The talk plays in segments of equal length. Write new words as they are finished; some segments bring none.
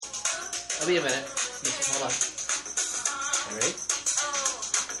I'll be a minute. Hold on. You ready?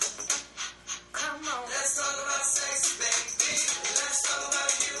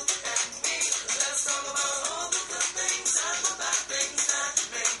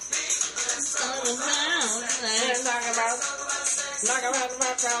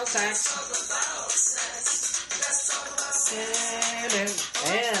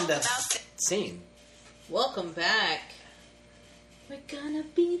 And scene. Welcome back. We're gonna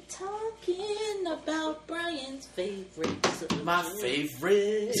be talking about Brian's favorite subject. My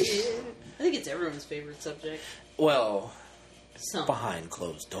favorite. I think it's everyone's favorite subject. Well, Some. behind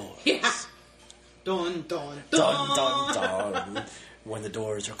closed doors. Yeah. Dun, dun, Dun, dun, dun. When the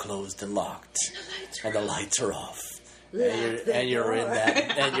doors are closed and locked, and the lights are off, and you're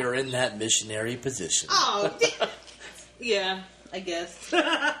in that missionary position. Oh, yeah, I guess.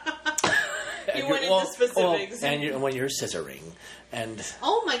 You went into specifics. And when you're scissoring, and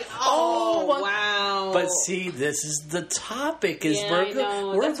oh my god! Oh, wow! But see, this is the topic. Is yeah, I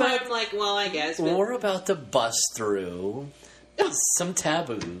know. That's why I'm like, well, I guess we're about to bust through some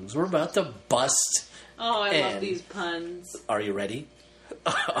taboos. We're about to bust. Oh, I love these puns. Are you ready?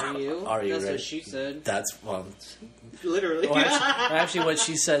 Are you? Are you That's ready? what she said. That's Literally. Well, actually, what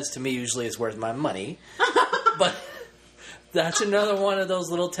she says to me usually is, "Where's my money?" But that's another one of those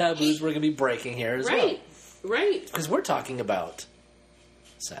little taboos we're going to be breaking here as well. Right. Because we're talking about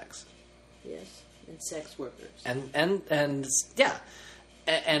sex. Yes, and sex workers. And yeah,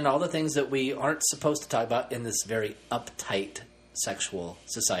 and all the things that we aren't supposed to talk about in this very uptight sexual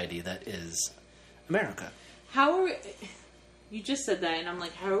society that is America. How are we... You just said that, and I'm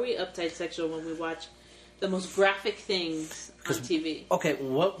like, how are we uptight sexual when we watch the most graphic things on TV? Okay,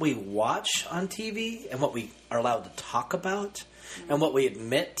 what we watch on TV and what we are allowed to talk about and what we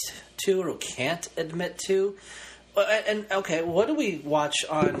admit to or can't admit to. And, okay, what do we watch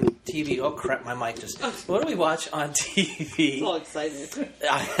on TV? Oh, crap, my mic just... What do we watch on TV? I'm all excited.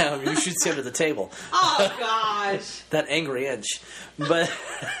 I am. You should sit at the table. Oh, gosh. That angry edge. But...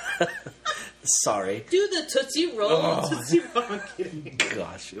 Sorry. Do the Tootsie Roll. Oh. Tootsie Roll. I'm kidding.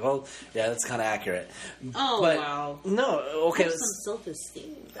 Gosh. Well, yeah, that's kind of accurate. Oh, but, wow. No, okay. Have some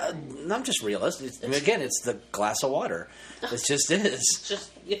self-esteem. I'm just realist. Again, it's the glass of water. It just is.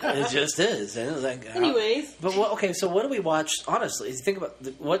 Yeah. It just is. And it's like, anyways. But, okay, so what do we watch, honestly? If you think about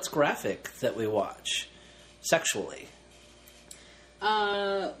what's graphic that we watch sexually?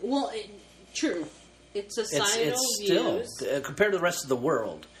 Well, true. It's societal views. Still, compared to the rest of the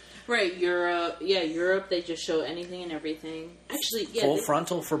world. Right, Europe, they just show anything and everything. Actually, yeah. Full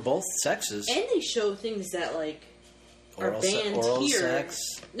frontal for both sexes. And they show things that, like, are banned oral here. Sex.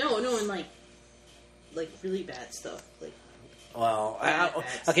 No, and, like really bad stuff. Like, well,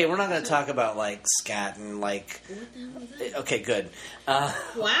 okay, we're not going to talk about, like, scat and, like... What the hell is that? Okay, good. Wow.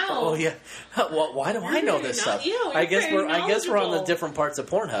 Oh, yeah. Well, why do I know this stuff? I guess we're on the different parts of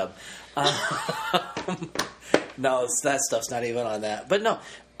Pornhub. No, that stuff's not even on that. But no...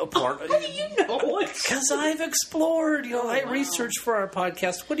 How do you know? Because I've explored. I researched for our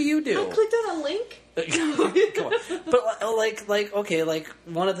podcast. What do you do? I clicked on a link. Come on. But like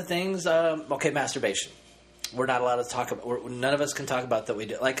one of the things. Masturbation. We're not allowed to talk about. None of us can talk about that. We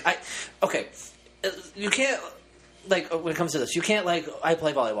do. You can't. Like when it comes to this, you can't I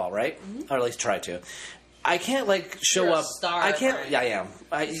play volleyball, right? Mm-hmm. Or at least try to. I can't show You're up. A star, I can't. right? Yeah, I am.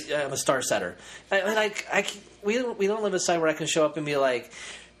 I'm a star setter. We don't live in a side where I can show up and be like,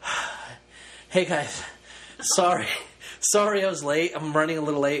 "Hey guys, sorry I was late. I'm running a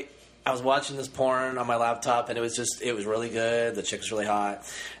little late. I was watching this porn on my laptop and it was really good. The chick was really hot.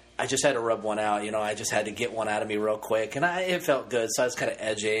 I just had to rub one out. I just had to get one out of me real quick, and it felt good. So I was kind of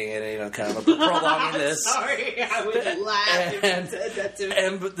edging and kind of prolonging this. Sorry, I would laugh if you said that to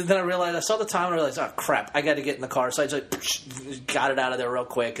me. But then I realized, I saw the time and I realized, oh crap, I got to get in the car. So I just got it out of there real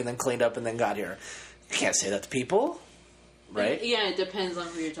quick and then cleaned up and then got here. You can't say that to people. Right? Yeah, it depends on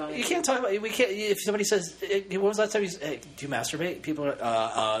who you're talking to. You can't talk about... We can't... If somebody says... When was the last time you said, hey, do you masturbate? People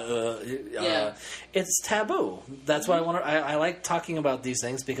are... Yeah. It's taboo. That's why I like talking about these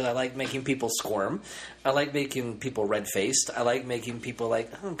things because I like making people squirm. I like making people red-faced. I like making people like,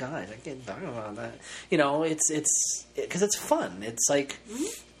 oh, God, I can't talk about that. It's... Because it's fun. It's like...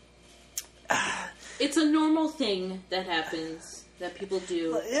 It's a normal thing that happens, that people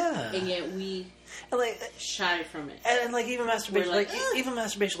do. Yeah. And yet we... shy from it, and even masturbation, even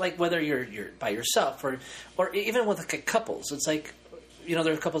masturbation, whether you're by yourself or even with couples, it's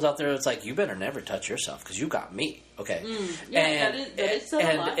there's couples out there. It's you better never touch yourself because you got me, okay? Yeah, that is a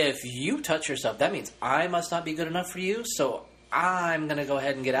lot. And if you touch yourself, that means I must not be good enough for you. So I'm gonna go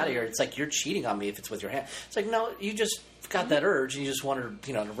ahead and get out of here. It's you're cheating on me if it's with your hand. It's no, you just got that urge and you just want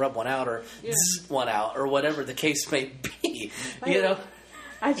to, to rub one out or zzz one out or whatever the case may be,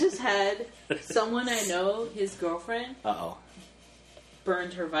 I just had someone I know, his girlfriend,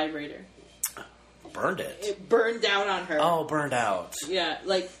 burned her vibrator. Burned it? It burned out on her. Oh, burned out. Yeah,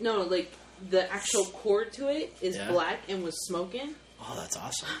 the actual cord to it is black and was smoking. Oh, that's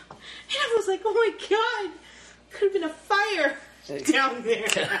awesome. And I was like, oh my god, could have been a fire down there.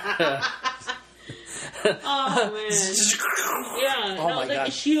 Oh man. Yeah. Oh my god.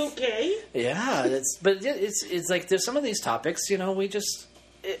 Is she okay? Yeah, it's like there's some of these topics, we just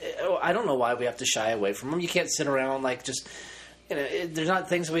I don't know why we have to shy away from them. You can't sit around like just there's not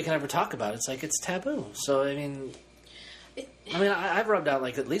things that we can ever talk about. It's like it's taboo. So I've rubbed out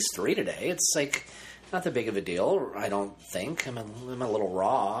like at least 3 today. It's like not that big of a deal. I don't think I'm a little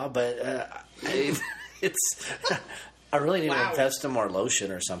raw, but I really need to invest in more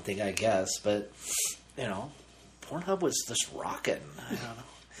lotion or something, I guess. But Pornhub was just rocking. I don't know.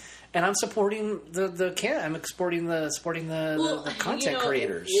 And I'm supporting I'm supporting the content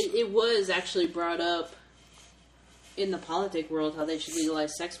creators. It was actually brought up in the politic world how they should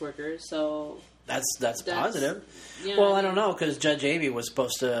legalize sex workers. So that's positive. Yeah, well, I don't know, because Judge Amy was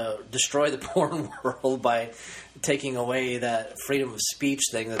supposed to destroy the porn world by taking away that freedom of speech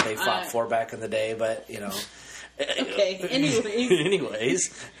thing that they fought for back in the day. But okay.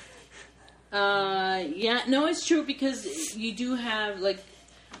 Anyways. No, it's true, because you do have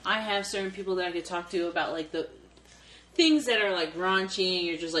I have certain people that I could talk to about the things that are raunchy and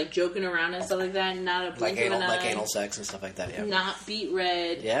you're just joking around and stuff like that. Not a blink of an eye. Like anal sex and stuff like that. Yeah. Not beat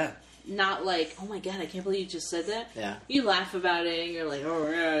red. Yeah. Not oh my god, I can't believe you just said that. Yeah. You laugh about it and you're like,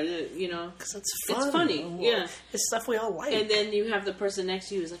 oh yeah, because it's fun. It's funny. Yeah. It's stuff we all like. And then you have the person next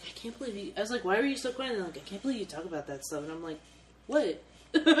to you who's like, I can't believe you. I was like, why were you so quiet? And they're like, I can't believe you talk about that stuff. And I'm like, what?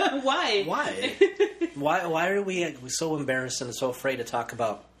 Why? Why are we so embarrassed and so afraid to talk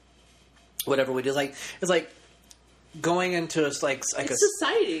about whatever we do? It's like going into it's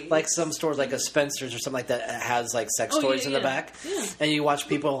society, some stores like a Spencer's or something like that has sex toys in the back, and you watch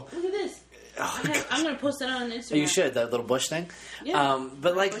people. Look at this. I'm gonna post that on Instagram. You should, that little bush thing. Yeah.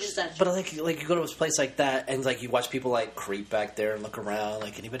 But you go to a place like that and you watch people creep back there and look around.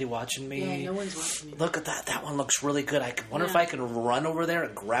 Anybody watching me? Yeah, no one's watching me. Look at that. That one looks really good. I wonder if I can run over there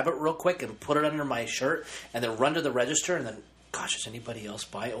and grab it real quick and put it under my shirt and then run to the register and then, gosh, is anybody else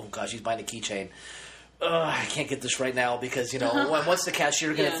buying? Oh gosh, he's buying a keychain. I can't get this right now because, what's the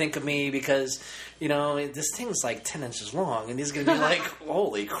cashier going to think of me? Because, this thing's 10 inches long and he's going to be like,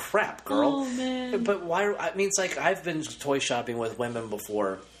 holy crap, girl. Oh, man. But why? I mean, it's I've been toy shopping with women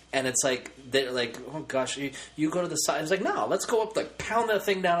before and it's they're like, oh gosh, you go to the side. It's no, let's go up, pound that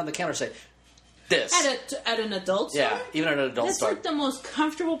thing down on the counter and say, this. At an adult store? Yeah, even at an adult store. That's the most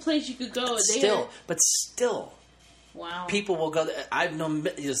comfortable place you could go. But still. Wow. People will go there. I've known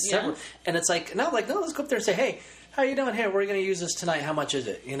several. And it's no, let's go up there and say, hey, how you doing? Here, we're going to use this tonight. How much is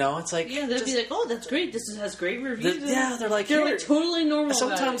it? It's yeah, they'll be oh, that's great. This has great reviews. They're they're totally normal.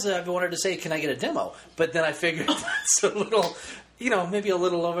 Sometimes I've wanted to say, can I get a demo? But then I figured that's a little, maybe a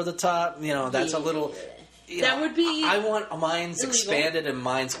little over the top. That's a little. That would be. I want minds illegal. Expanded and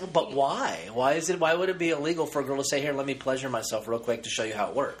minds. But why? Why would it be illegal for a girl to say, here, let me pleasure myself real quick to show you how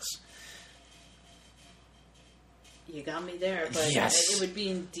it works? You got me there, but yes. It would be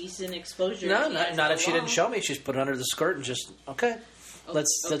in decent exposure. No, not if she didn't show me. She's put it under the skirt and just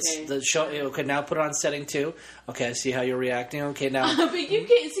Let's show. Okay, now put it on setting 2. Okay, I see how you're reacting. Okay, now. But you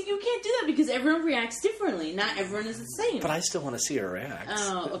can't do that because everyone reacts differently. Not everyone is the same. But I still want to see her react.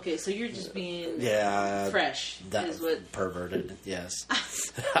 Oh, okay. So you're just being fresh. That is what perverted. Yes,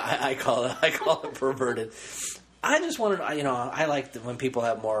 I call it perverted. I just wanted. I like when people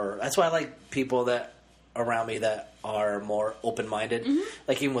have more. That's why I like people that around me that are more open-minded.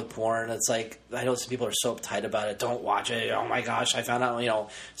 Mm-hmm. Even with porn, it's I know some people are so uptight about it. Don't watch it. Oh my gosh, I found out,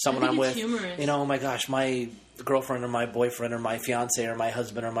 someone I'm with, humorous. Oh my gosh, my girlfriend or my boyfriend or my fiance or my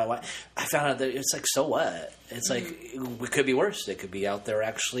husband or my wife, I found out that it's so what? It's it could be worse. It could be out there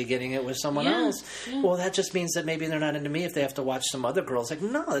actually getting it with someone else. Yeah. Well, that just means that maybe they're not into me if they have to watch some other girls.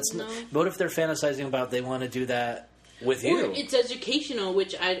 No, it's not. What if they're fantasizing about they want to do that with you? Or it's educational,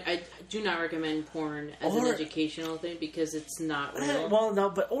 which I do not recommend porn as an educational thing because it's not real. Well,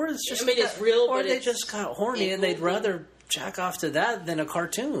 no, or it's just... it's real, or but they just got horny and they'd rather jack off to that than a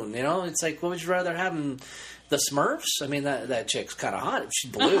cartoon, It's what would you rather have the Smurfs? I mean, that chick's kind of hot.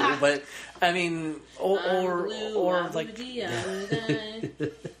 She's blue, but, I mean... Or But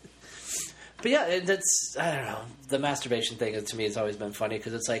yeah, that's... I don't know. The masturbation thing, to me, has always been funny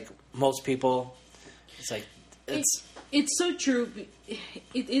because it's most people... It's so true.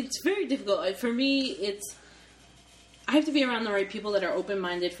 It's very difficult. For me, I have to be around the right people that are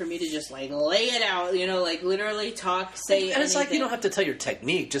open-minded for me to just, like, lay it out, you know, like, literally talk, say And it's like, you don't have to tell your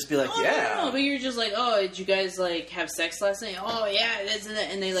technique. Just be like, yeah. No, but you're just like, oh, did you guys, like, have sex last night? Oh, yeah, this and that.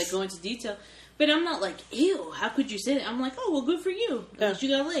 And they, like, go into detail. But I'm not like, ew, how could you say that? I'm like, oh, well, good for you. That you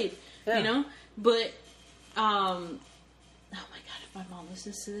got laid. Yeah. You know? But, oh, my God, if my mom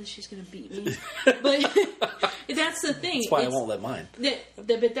listens to this, she's going to beat me. But that's the thing. That's why I won't let mine.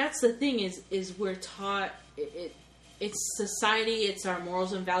 But that's the thing is we're taught... It's society, it's our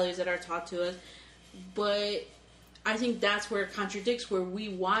morals and values that are taught to us. But I think that's where it contradicts, where we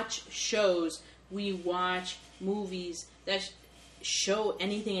watch shows, we watch movies that show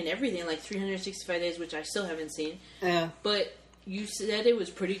anything and everything, like 365 Days, which I still haven't seen. Yeah. But you said it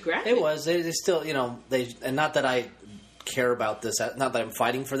was pretty graphic. It was. They still, you know, and not that I care about this, not that I'm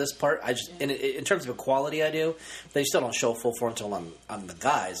fighting for this part. I just, in terms of equality, I do. They still don't show full frontal on the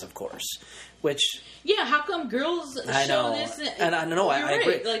guys, of course. Which, yeah, how come girls show this? And I know, I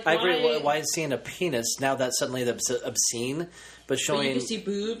agree. Like, I agree. Why is seeing a penis now that suddenly that's obscene? But showing, you can see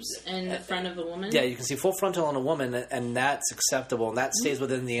boobs in front of a woman. Yeah, you can see full frontal on a woman, and that's acceptable, and that stays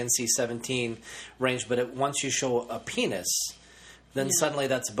within the NC-17 range. But once you show a penis, then suddenly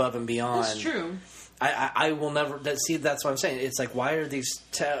that's above and beyond. That's true. I will never see. That's what I'm saying. It's like, why are these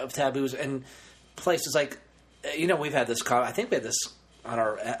taboos and places like, you know, we've had this. I think we had this on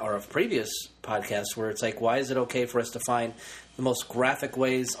our previous podcast where it's like, why is it okay for us to find the most graphic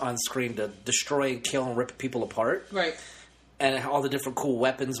ways on screen to destroy, kill, and rip people apart? Right. And all the different cool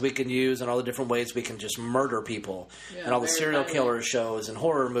weapons we can use and all the different ways we can just murder people. Yeah, and all the serial killer shows and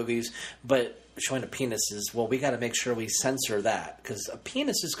horror movies. But showing a penis is, well, we got to make sure we censor that. Because a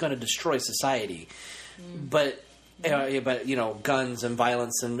penis is going to destroy society. But... but, you know, guns and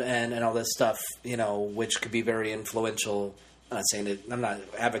violence and all this stuff, you know, which could be very influential. I'm not saying that I'm not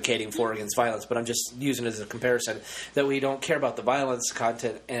advocating for or against violence, but I'm just using it as a comparison that we don't care about the violence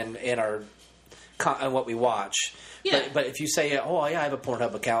content and our and what we watch. Yeah. But if you say, oh yeah, I have a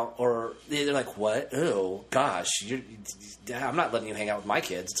Pornhub account, or they're like, what? Oh gosh, I'm not letting you hang out with my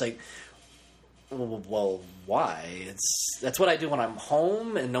kids. It's like, well, why? That's what I do when I'm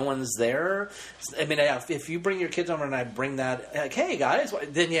home and no one's there. I mean, if you bring your kids over and I bring that, like, hey guys,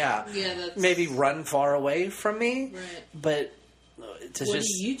 then that's... maybe run far away from me. Right. But what do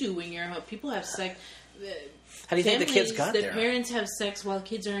you do when you're home? People have sex. How do you think the kids got there? The parents have sex while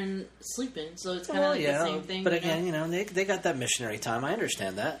kids are sleeping, so it's kind of like the same thing. But again, you know, they got that missionary time. I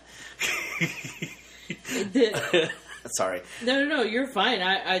understand that. Sorry. No, you're fine.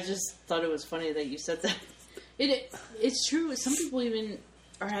 I just thought it was funny that you said that. It's true. Some people even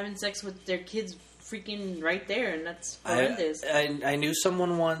are having sex with their kids freaking right there, and that's horrendous. I knew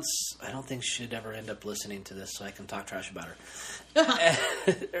someone once. I don't think she'd ever end up listening to this, so I can talk trash about her.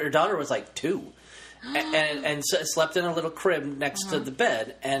 Her daughter was like 2, and slept in a little crib next to the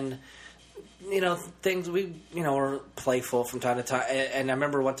bed, and you know, things we, you know, were playful from time to time. And I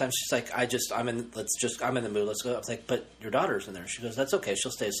remember one time she's like, I'm in the mood. Let's go. I was like, but your daughter's in there. She goes, that's okay.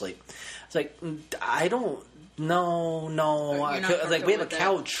 She'll stay asleep. I was like, I don't know. Like, we have a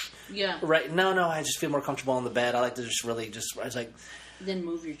couch. Yeah. Right. No, I just feel more comfortable on the bed. I like to just really I was like, then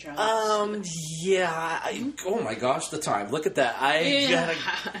move your child. Yeah. Oh my gosh, the time. Look at that. I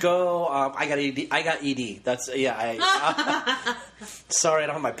gotta go. I got ED. That's sorry, I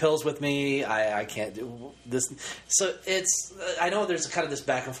don't have my pills with me. I can't do this. So it's. I know there's kind of this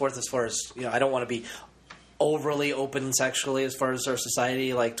back and forth as far as, you know, I don't want to be overly open sexually as far as our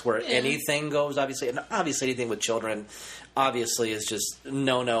society, like to where anything goes. Obviously anything with children. Obviously, is just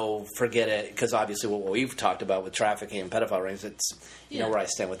no, forget it. Because obviously, what we've talked about with trafficking and pedophile rings, it's you know where I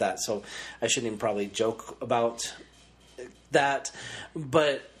stand with that. So I shouldn't even probably joke about that.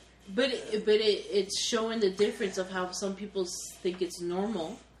 But it's showing the difference of how some people think it's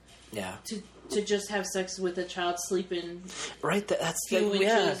normal. Yeah. To just have sex with a child sleeping. Right. That's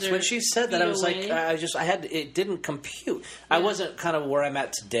when she said that, I was away. like, it didn't compute. Yeah. I wasn't kind of where I'm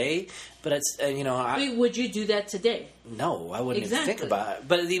at today, but it's you know. Wait, would you do that today? No, I wouldn't even think about it.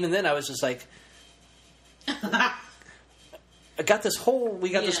 But even then, I was just like, I got this whole. We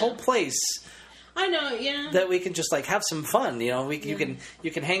got this whole place. I know, yeah. That we can just like have some fun, you know. You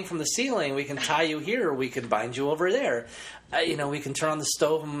can hang from the ceiling. We can tie you here. We can bind you over there. You know, we can turn on the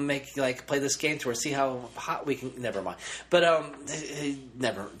stove and play this game to see how hot we can. Never mind. But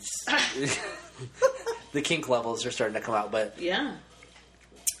never. The kink levels are starting to come out, but yeah,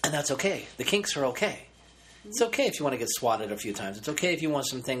 and that's okay. The kinks are okay. It's okay if you want to get swatted a few times. It's okay if you want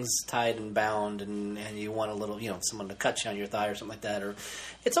some things tied and bound, and you want a little, you know, someone to cut you on your thigh or something like that. Or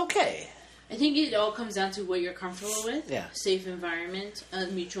it's okay. I think it all comes down to what you're comfortable with. Yeah. Safe environment,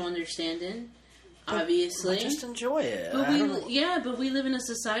 mutual understanding. obviously. Just enjoy it. But but we live in a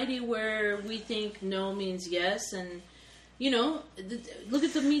society where we think no means yes, and look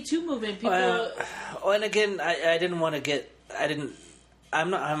at the Me Too movement. People. And again, I didn't want to get.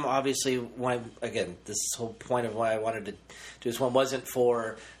 I'm obviously again. This whole point of why I wanted to do this one wasn't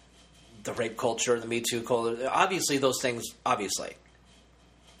for the rape culture, the Me Too culture. Obviously, those things. Obviously,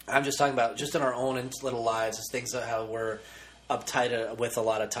 I'm just talking about just in our own little lives, as things that how we're uptight with a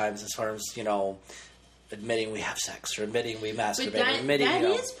lot of times, as far as admitting we have sex or admitting we masturbate. But that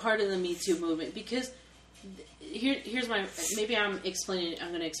is part of the Me Too movement, because here's my, maybe I'm going to explain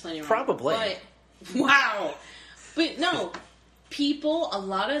it wrong. Probably. But, wow. But no, a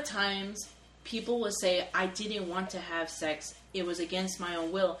lot of times, people will say, I didn't want to have sex. It was against my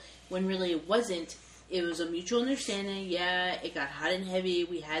own will. When really it wasn't. It was a mutual understanding. Yeah, it got hot and heavy.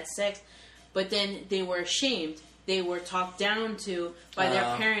 We had sex. But then they were ashamed. They were talked down to by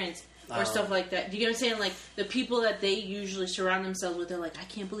their parents or stuff like that. Do you get what I'm saying? Like, the people that they usually surround themselves with, they're like, I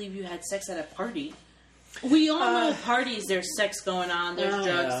can't believe you had sex at a party. We all know parties, there's sex going on, there's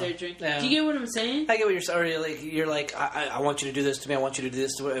drugs, there's drinking. Yeah. Do you get what I'm saying? I get what you're saying. You're like, I want you to do this to me, I want you to do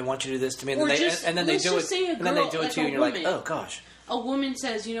this to me, I want you to do this to me. And then they do it to you, and you're like, oh, gosh. A woman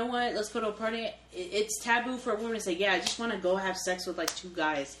says, you know what, let's go to a party. It's taboo for a woman to say, yeah, I just want to go have sex with, like, 2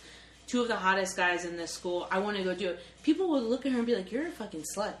 guys. 2 of the hottest guys in this school. I want to go do it. People will look at her and be like, you're a fucking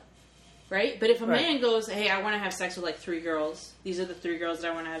slut. Right? But if a man goes, hey, I want to have sex with, like, 3 girls. These are the 3 girls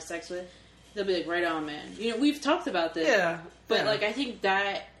that I want to have sex with. They'll be like, right on, man. We've talked about this. Yeah. But, like, I think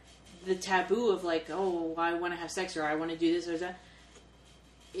that the taboo of, like, oh, I want to have sex or I want to do this or that,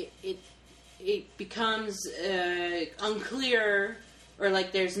 it becomes unclear, or,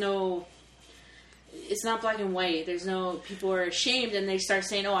 like, there's no... It's not black and white. There's no... People are ashamed and they start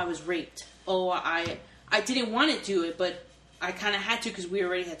saying, oh, I was raped. Oh, I didn't want to do it, but I kind of had to because we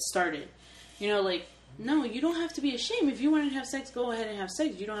already had started. Like, no, you don't have to be ashamed. If you want to have sex, go ahead and have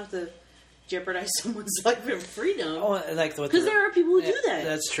sex. You don't have to jeopardize someone's life and freedom. Oh, like because there are people who do that.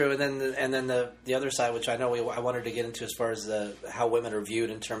 That's true. And then the other side, which I know I wanted to get into, as far as how women are viewed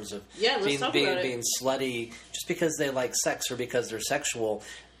in terms of being slutty just because they like sex or because they're sexual.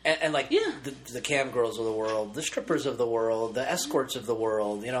 And like the cam girls of the world, the strippers of the world, the escorts of the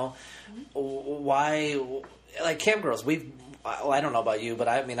world, why, like, cam girls, I don't know about you, but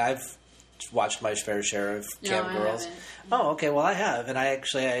I've watched my fair share of cam girls. Oh, okay, well, I have, and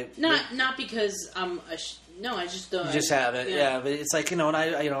not because I just don't. You just haven't, yeah, but it's like, and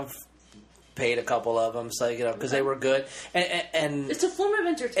I, paid a couple of them, so because they were good, and it's a form of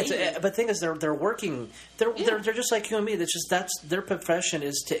entertainment. But the thing is, they're working. They're just like you and me. That's their profession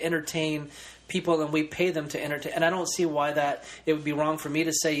is to entertain people, and we pay them to entertain. And I don't see why that it would be wrong for me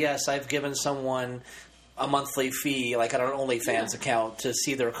to say yes. I've given someone a monthly fee, like on an OnlyFans account, to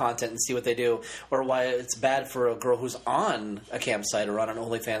see their content and see what they do, or why it's bad for a girl who's on a campsite or on an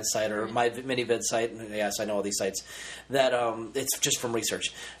OnlyFans site or my ManyVid site. And yes, I know all these sites that it's just from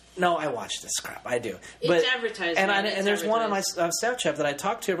research. No, I watch this crap. I do. It's advertising. And there's one on my Snapchat that I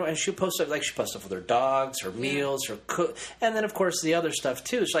talked to her, and she posts stuff with her dogs, her meals, her cook, and then of course the other stuff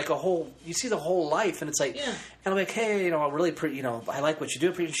too. It's like you see the whole life, and it's like, and I'm like, hey, I really, I like what you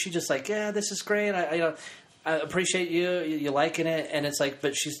do. She just like, yeah, this is great. I appreciate you liking it, and it's like,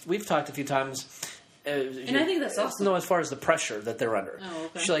 but we've talked a few times. And I think that's awesome. No, as far as the pressure that they're under.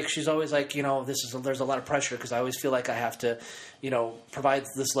 Oh, okay. She's always like, there's a lot of pressure because I always feel like I have to, provide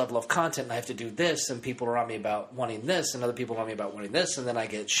this level of content and I have to do this, and people around me about wanting this, and other people around me about wanting this, and then I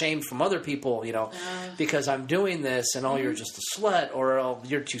get shamed from other people, because I'm doing this, and you're just a slut, or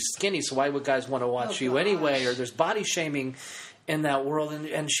you're too skinny, so why would guys want to watch you anyway? Or there's body shaming in that world,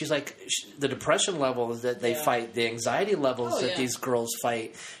 and she's like, the depression levels that they fight, the anxiety levels that these girls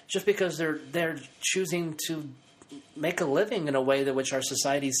fight, just because they're choosing to make a living in a way that which our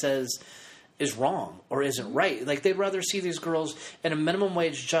society says is wrong or isn't right. Like, they'd rather see these girls in a minimum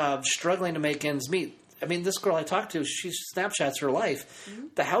wage job struggling to make ends meet. I mean, this girl I talked to, she Snapchats her life. Mm-hmm.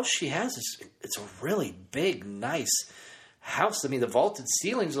 The house she has it's a really big, nice house. I mean, the vaulted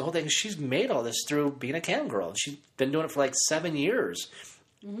ceilings, the whole thing. She's made all this through being a cam girl. She's been doing it for like 7 years.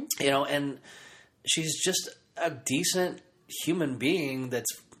 Mm-hmm. And she's just a decent human being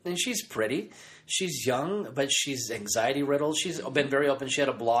and she's pretty. She's young, but she's anxiety riddled. She's been very open. She had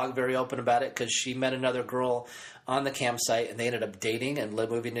a blog very open about it because she met another girl on the campsite, and they ended up dating and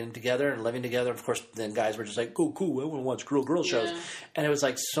moving in together and living together. Of course, then guys were just like, "Oh, cool! I want to watch girl shows," and it was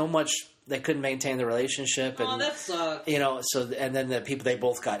like so much they couldn't maintain the relationship. And, oh, that sucks. You know, and then the people, they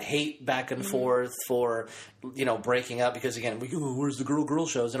both got hate back and forth for, you know, breaking up because, again, where's the girl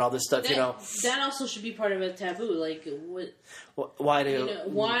shows and all this stuff, you know. That also should be part of a taboo. Like, why do... You know,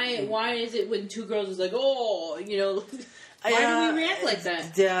 why is it when two girls is like, oh, you know... Why do we react like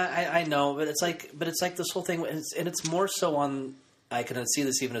that? Yeah, I know, but it's like this whole thing, and it's more so on. I can see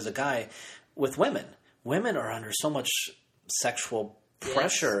this even as a guy with women. Women are under so much sexual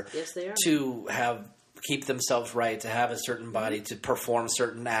pressure yes, they are. To keep themselves right, to have a certain body, to perform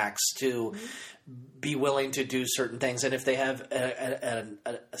certain acts, to be willing to do certain things. And if they have a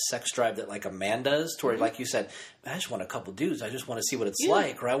sex drive that like a man does, to where, like you said, I just want a couple dudes. I just want to see what it's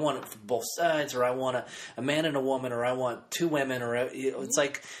like, or I want it from both sides, or I want a man and a woman, or I want two women, or it's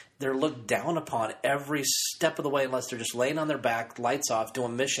like they're looked down upon every step of the way unless they're just laying on their back, lights off,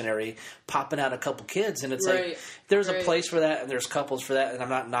 doing missionary, popping out a couple kids. And it's like there's a place for that, and there's couples for that, and I'm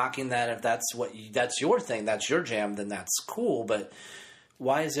not knocking that. If that's that's your thing, that's your jam, then that's cool. But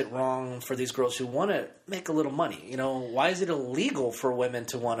why is it wrong for these girls who want to make a little money? You know, why is it illegal for women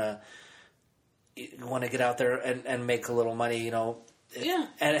to want to get out there and make a little money? You know,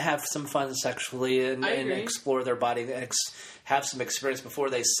 and have some fun sexually and explore their body and have some experience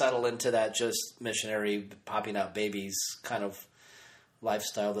before they settle into that just missionary popping out babies kind of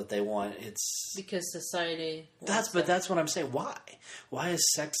lifestyle that they want. It's because society. That's what I'm saying. Why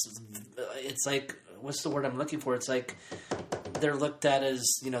is sex? It's like, what's the word I'm looking for? It's like they're looked at as,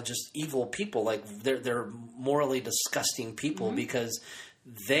 you know, just evil people. Like they're morally disgusting people because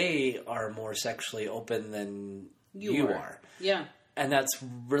they are more sexually open than you are. Yeah. And that's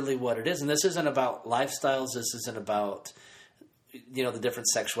really what it is. And this isn't about lifestyles. This isn't about, you know, the different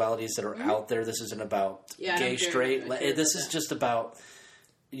sexualities that are out there. This isn't about gay, straight. This is just about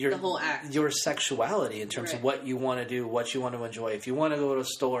the whole act. Your sexuality in terms of what you want to do, what you want to enjoy. If you want to go to a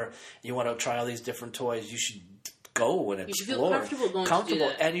store, you want to try all these different toys, you should go and explore. You should feel comfortable to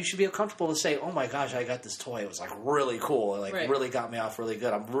do that. And you should be comfortable to say, oh my gosh, I got this toy. It was like really cool. It really got me off really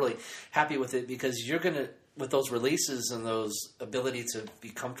good. I'm really happy with it, because you're going to, with those releases and those ability to be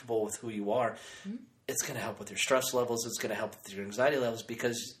comfortable with who you are, it's going to help with your stress levels. It's going to help with your anxiety levels,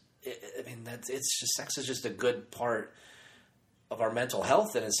 because sex is just a good part of our mental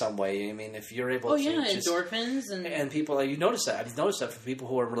health in some way. I mean, if you're able to endorphins and people, you notice that. I've noticed that for people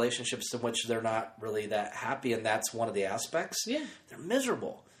who are in relationships in which they're not really that happy, and that's one of the aspects. Yeah, they're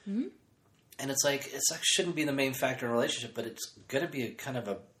miserable, and it's like shouldn't be the main factor in a relationship, but it's going to be kind of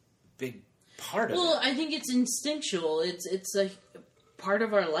a big part of it. Well, I think it's instinctual. It's a part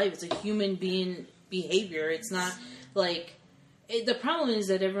of our life. It's a human being behavior. It's not like the problem is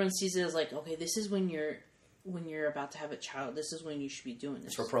that everyone sees it as like, okay, this is when you're about to have a child. This is when you should be doing this.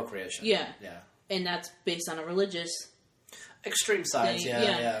 It's for procreation. Yeah. And that's based on a religious extreme sides.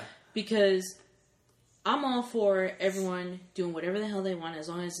 Yeah. Because I'm all for everyone doing whatever the hell they want as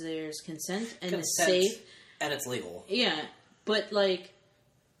long as there's consent and it's safe and it's legal. Yeah, but like,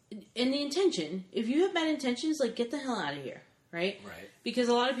 and the intention. If you have bad intentions, like, get the hell out of here, right? Right. Because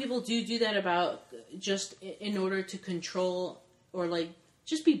a lot of people do that about just in order to control or like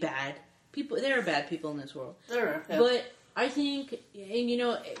just be bad. There are bad people in this world. There are. Yeah. But I think, and you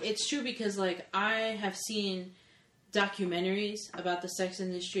know, it's true because, like, I have seen documentaries about the sex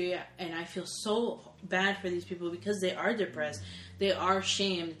industry, and I feel so bad for these people because they are depressed. They are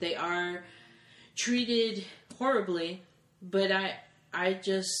shamed. They are treated horribly. But I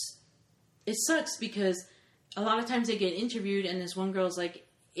just, it sucks because a lot of times they get interviewed, and this one girl's like,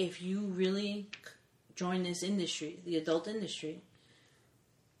 if you really join this industry, the adult industry,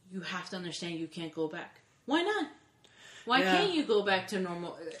 you have to understand you can't go back. Why not? Why can't you go back to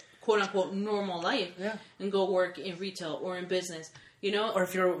normal, quote-unquote, normal life and go work in retail or in business, you know? Or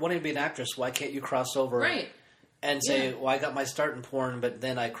if you're wanting to be an actress, why can't you cross over and say, well, I got my start in porn, but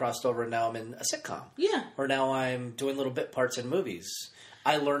then I crossed over and now I'm in a sitcom. Yeah. Or now I'm doing little bit parts in movies.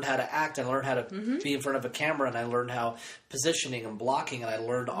 I learned how to act, and I learned how to be in front of a camera, and I learned how positioning and blocking, and I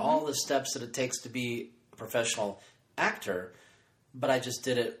learned all the steps that it takes to be a professional actor. But I just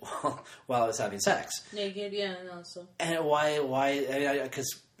did it while I was having sex. Naked, yeah, and also. And why?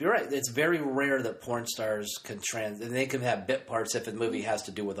 Because you're right. It's very rare that porn stars can and they can have bit parts if a movie has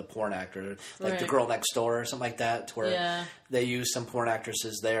to do with a porn actor, like The Girl Next Door or something like that, where they use some porn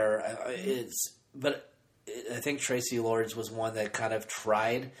actresses there. But I think Tracy Lords was one that kind of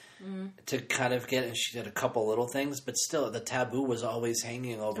tried to kind of get, and she did a couple little things, but still the taboo was always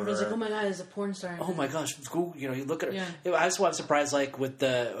hanging over her. Like, oh my God, there's a porn star. Oh my gosh, cool. You know, you look at her. Yeah. I just was surprised, like with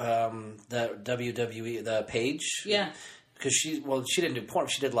the WWE, the Paige. Yeah. Because she didn't do porn.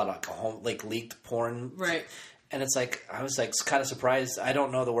 She did a lot of like leaked porn. Right. And it's like, I was like kind of surprised. I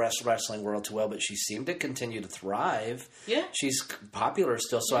don't know the wrestling world too well, but she seemed to continue to thrive. Yeah. She's popular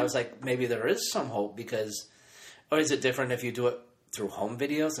still. So I was like, maybe there is some hope because, or is it different if you do it through home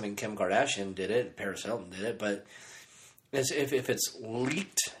videos? I mean, Kim Kardashian did it. Paris Hilton did it. But if it's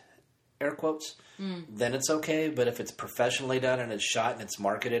leaked, air quotes, then it's okay. But if it's professionally done and it's shot and it's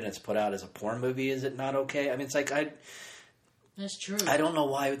marketed and it's put out as a porn movie, is it not okay? I mean, it's like, That's true. I don't know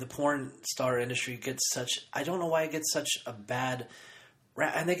why the porn star industry gets such... I don't know why it gets such a bad...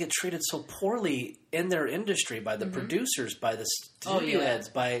 And they get treated so poorly in their industry by the producers, by the studio heads,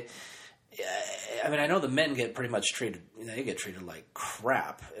 by... I mean, I know the men get pretty much treated... They get treated like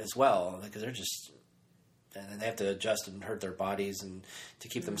crap as well, because they're just... And they have to adjust and hurt their bodies and to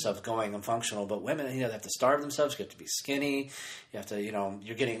keep themselves going and functional. But women, they have to starve themselves. You have to be skinny. You have to,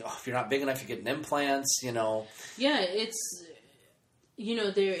 you're getting... if you're not big enough, you're getting implants, Yeah, it's...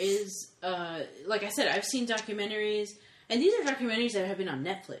 there is, like I said, I've seen documentaries, and these are documentaries that have been on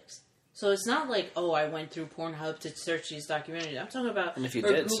Netflix. So it's not like, I went through Pornhub to search these documentaries. I'm talking about... And if you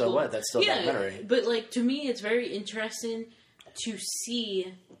did, Google. So what? That's still a documentary. But, to me, it's very interesting to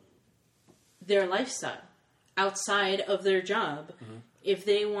see their lifestyle outside of their job. Mm-hmm. If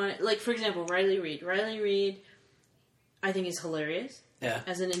they want... for example, Riley Reid. Riley Reid, I think, is hilarious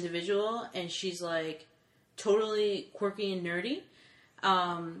as an individual, and she's, totally quirky and nerdy.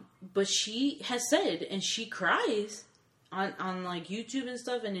 But she has said, and she cries on YouTube and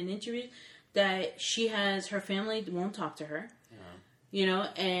stuff and in interviews, that her family won't talk to her,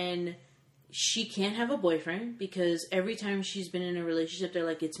 and she can't have a boyfriend because every time she's been in a relationship, they're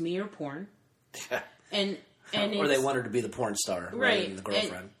like, it's me or porn. and or they want her to be the porn star, right? And the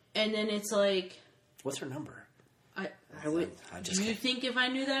girlfriend. And then it's like, what's her number? I would. Do you kidding. Think if I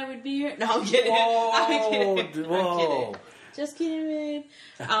knew that I would be here? No, I'm kidding. Whoa, I'm kidding. Whoa. I'm kidding. Just kidding, babe.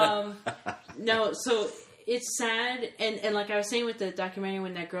 No, so it's sad, and like I was saying with the documentary,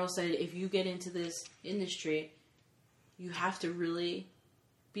 when that girl said, if you get into this industry, you have to really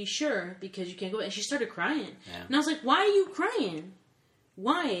be sure because you can't go. And she started crying, and I was like, "Why are you crying?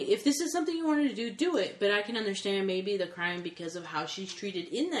 Why? If this is something you wanted to do it." But I can understand maybe the crying because of how she's treated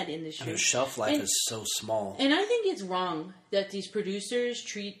in that industry. And her shelf life is so small, and I think it's wrong that these producers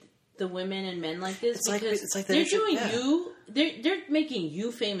treat the women and men like this because they're doing you. They're making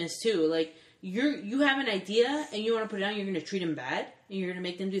you famous too. Like you have an idea and you want to put it out. You're going to treat them bad and you're going to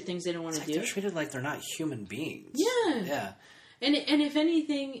make them do things they don't want to do. They're treated like they're not human beings. Yeah. And if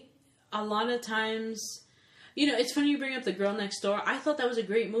anything, a lot of times, it's funny you bring up The Girl Next Door. I thought that was a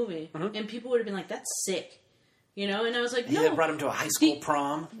great movie, and people would have been like, "That's sick," And I was like, "No." They brought him to a high school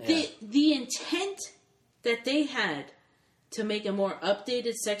prom. The intent that they had to make a more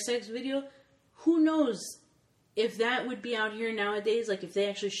updated sex video, who knows if that would be out here nowadays. Like, if they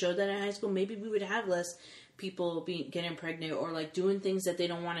actually showed that in high school, maybe we would have less people getting pregnant or, doing things that they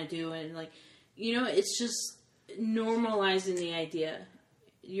don't want to do. And, it's just normalizing the idea.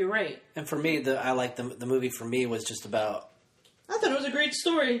 You're right. And for me, I like the movie for me was just about... I thought it was a great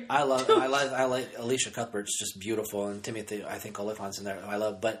story. I like Alicia Cuthbert's just beautiful, and Timothy, I think Olyphant's in there. I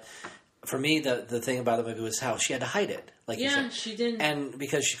love, but for me, the thing about the movie was how she had to hide it. Like you said. She didn't, and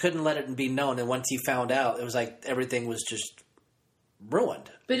because she couldn't let it be known. And once he found out, it was like everything was just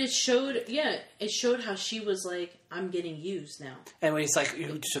ruined. But it showed how she was like, I'm getting used now. And when he's like,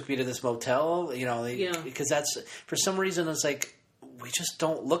 you took me to this motel, because that's for some reason it's like. We just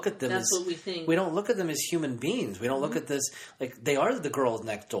don't look at them That's what we think. We don't look at them as human beings. We don't look at this like they are the girls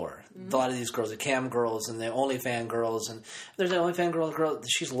next door. A lot of these girls, the cam girls and the OnlyFans girls, and there's an OnlyFans girl.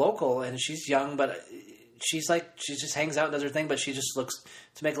 She's local and she's young, but she just hangs out and does her thing. But she just looks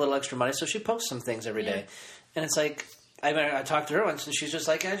to make a little extra money, so she posts some things every day. And it's like I talked to her once, and she's just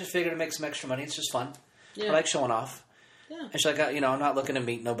like, I just figured to make some extra money. It's just fun. I like showing off. Yeah. And she's like, I'm not looking to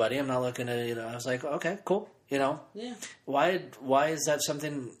meet nobody. I'm not looking to, I was like, okay, cool. Yeah. Why is that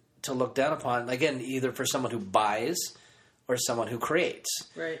something to look down upon? Again, either for someone who buys or someone who creates.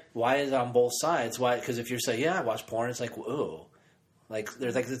 Right. Why is it on both sides? Why? Because if you say, I watch porn, it's like, ooh. Like,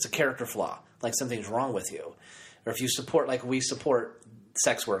 there's like, it's a character flaw. Like, something's wrong with you. Or if you support, like we support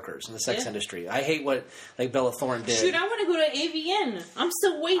sex workers in the sex industry. I hate what, like, Bella Thorne did. Shoot, I want to go to AVN. I'm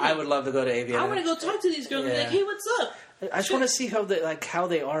still waiting. I would love to go to AVN. I want to go talk to these girls and be like, hey, what's up? I just want to see how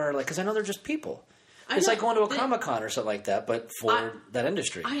they are, like, because I know they're just people. It's like going to a Comic-Con or something like that, but for that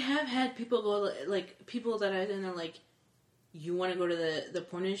industry. I have had people go, like, people that I didn't know, like, you want to go to the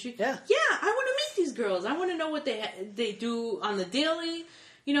porn industry? Yeah. Yeah, I want to meet these girls. I want to know what they do on the daily.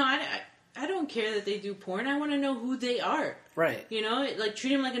 I don't care that they do porn. I want to know who they are. Right. You know, like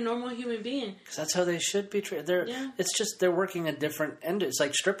treat him like a normal human being. Because that's how they should be treated. It's just they're working a different end. It's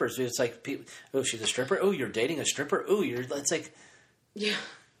like strippers. It's like, people, oh, she's a stripper. Oh, you're dating a stripper. Oh, you're. It's like, yeah.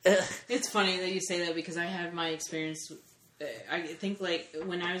 It's funny that you say that because I had my experience. I think like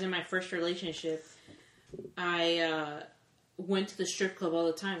when I was in my first relationship, I went to the strip club all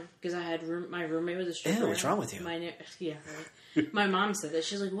the time because I had my roommate was a stripper. Ew, what's wrong with you? My mom said that.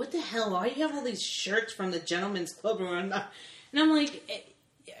 She's like, "What the hell? Why do you have all these shirts from the gentleman's club around?" And I'm like,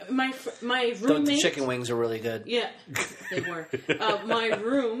 my roommate. The chicken wings are really good. Yeah, they were.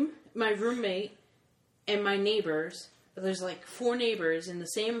 My roommate, and my neighbors. There's like 4 neighbors in the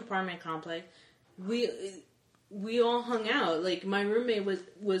same apartment complex. We all hung out. Like, my roommate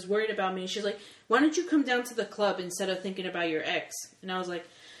was worried about me. She's like, why don't you come down to the club instead of thinking about your ex? And I was like,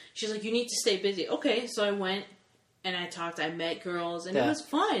 she's like, you need to stay busy. Okay, so I went and I talked. I met girls, and it was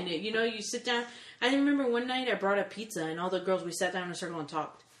fun. You know, you sit down. I remember one night I brought a pizza, and all the girls, we sat down in a circle and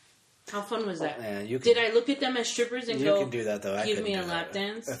talked. How fun was that? Man, did I look at them as strippers and go, you can do that, though. Give me a lap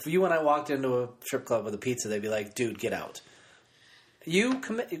dance? If you and I walked into a strip club with a pizza, they'd be like, dude, get out. You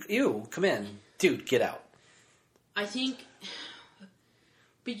come in. Dude, get out. I think,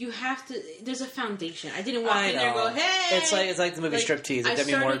 but you have to. There's a foundation. I didn't walk in there and go, "Hey!" It's like the movie Striptease,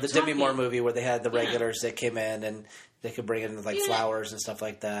 the Demi Moore movie where they had the regulars that came in and they could bring in like flowers and stuff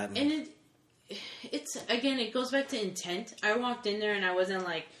like that. And it's again, it goes back to intent. I walked in there and I wasn't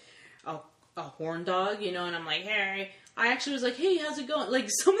like a horn dog, you know, and I'm like, "Hey." I actually was like, "Hey, how's it going?" Like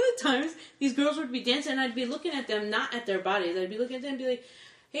some of the times, these girls would be dancing, and I'd be looking at them, not at their bodies. I'd be looking at them and be like,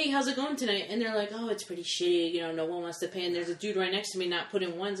 hey, how's it going tonight? And they're like, oh, it's pretty shitty. You know, no one wants to pay. And there's a dude right next to me not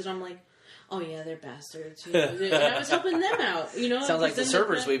putting ones. And I'm like, oh, yeah, they're bastards. You know? And I was helping them out. You know, sounds like the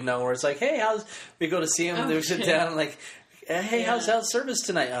servers we've known where it's like, hey, we go to see them and they sit down and like, hey, how's service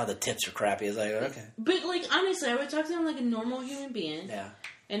tonight? Oh, the tips are crappy. It's like, okay. But, like, honestly, I would talk to them like a normal human being. Yeah.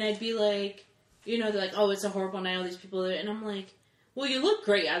 And I'd be like, you know, they're like, oh, it's a horrible night. All these people there. And I'm like, well, you look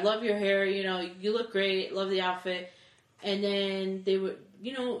great. I love your hair. You know, you look great. Love the outfit. And then they would,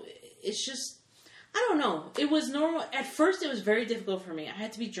 you know, it's just, I don't know. It was normal. At first, it was very difficult for me. I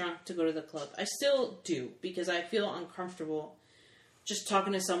had to be drunk to go to the club. I still do because I feel uncomfortable just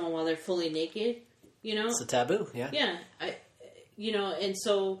talking to someone while they're fully naked. You know, it's a taboo. Yeah. Yeah. You know, and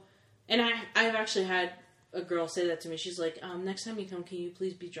so, and I've actually had a girl say that to me. She's like, next time you come, can you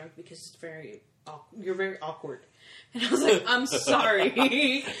please be drunk because you're very awkward. And I was like, I'm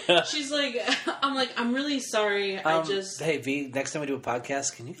sorry. She's like, I'm really sorry. Hey, V, next time we do a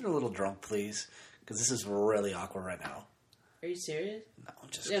podcast, can you get a little drunk, please? Because this is really awkward right now. Are you serious? No, I'm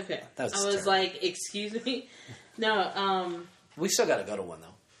just okay. I was terrible. Like, excuse me? No, we still got to go to one, though.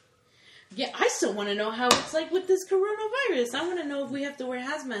 Yeah, I still want to know how it's like with this coronavirus. I want to know if we have to wear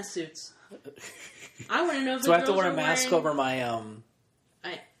hazmat suits. I want to know if do I have to wear a mask over my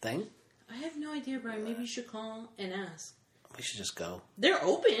thing? I have no idea, Brian. Maybe you should call and ask. We should just go. They're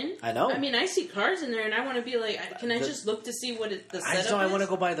open. I know. I mean, I see cars in there, and I want to be like, can I just look to see what the setup is? I want to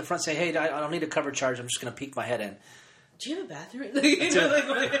go by the front and say, hey, I don't need a cover charge. I'm just going to peek my head in. Do you have a bathroom?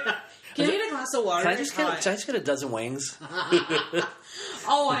 Can I get a glass of water? Can I just get a dozen wings?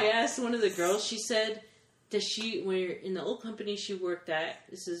 Oh, I asked one of the girls. She said that in the old company she worked at,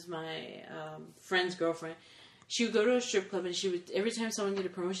 this is my friend's girlfriend, she would go to a strip club, and every time someone did a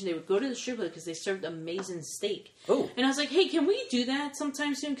promotion, they would go to the strip club because they served amazing steak. Oh. And I was like, hey, can we do that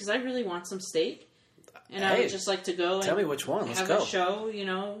sometime soon? Because I really want some steak. And I would just like to go tell me which one. Let's have go. A show, you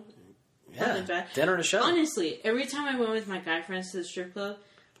know. Yeah, dinner and a show. Honestly, every time I went with my guy friends to the strip club,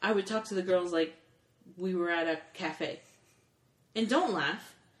 I would talk to the girls like we were at a cafe. And don't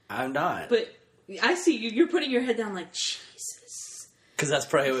laugh. I'm not. But I see you. You're putting your head down like, Jesus. Because that's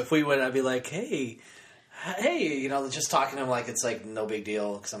probably, if we went, I'd be like, hey, you know, just talking to him like it's like no big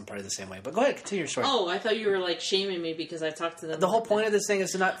deal, because I'm probably the same way. But go ahead, continue your story. Oh, I thought you were like shaming me because I talked to them. The whole point of this thing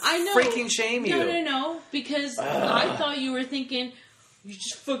is to not freaking shame you. No, because I thought you were thinking, you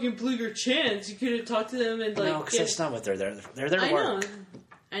just fucking blew your chance. You could have talked to them and like... No, because that's not what they're there. They're there to work.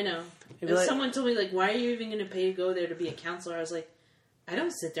 I know. If someone told me like, why are you even going to pay to go there to be a counselor? I was like, I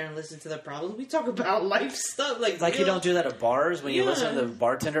don't sit there and listen to the problems. We talk about life stuff. Like you don't do that at bars when you listen to the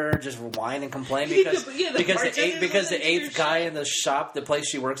bartender just whine and complain because the eighth guy in the shop, the place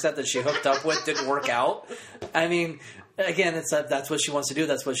she works at that she hooked up with didn't work out. I mean, again, that's what she wants to do.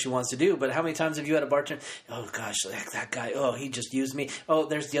 That's what she wants to do. But how many times have you had a bartender? Oh gosh, that guy. Oh, he just used me. Oh,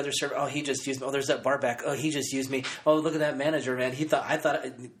 there's the other server. Oh, he just used me. Oh, there's that bar back. Oh, he just used me. Oh, look at that manager, man. I thought.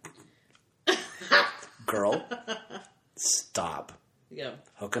 Girl, stop. Yeah.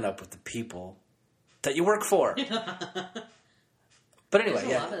 Hooking up with the people that you work for. But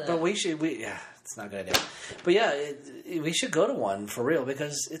anyway, but it's not a good idea. But yeah, we should go to one for real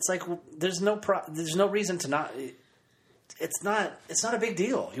because it's like there's no reason to not. It's not a big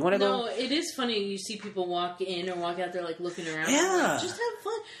deal. You want to go? No, it is funny. You see people walk in or walk out there like looking around. Yeah, like, just have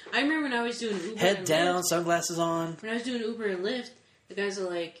fun. I remember when I was doing Uber. Head and down, Lyft, sunglasses on. When I was doing Uber and Lyft, the guys are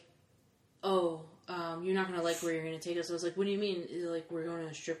like, "Oh, you're not gonna like where you're gonna take us." I was like, "What do you mean?" They're like, "We're going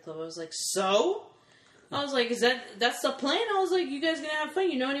to a strip club." I was like, "So?" I was like, that's the plan?" I was like, "You guys gonna have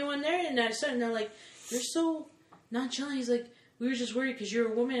fun? You know anyone there?" And I started, and they're like, "You're so nonchalant." He's like, "We were just worried because you're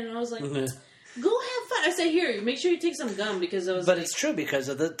a woman." And I was like, "Go have fun." I said, "Here, make sure you take some gum," because I was. But it's true because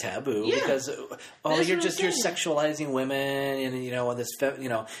of the taboo. Yeah. Because you're sexualizing women, and this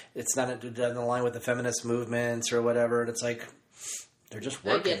it's not doesn't align with the feminist movements or whatever. And it's like they're just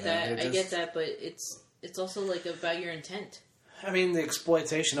working. I get that, but it's also like about your intent. I mean, the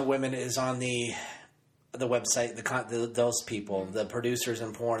exploitation of women is on the website. Those people, the producers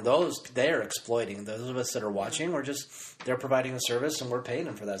in porn, they're exploiting. Those of us that are watching, they're providing a service, and we're paying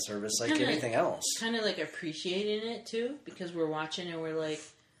them for that service, like anything else. Kind of like appreciating it too, because we're watching and we're like,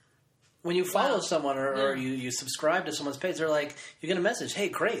 when you follow someone or you subscribe to someone's page, they're like, you get a message, "Hey,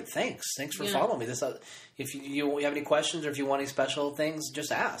 great, thanks for following me." This, if you have any questions or if you want any special things,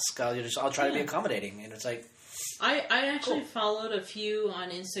 just ask. I'll try to be accommodating, and it's like. I actually followed a few on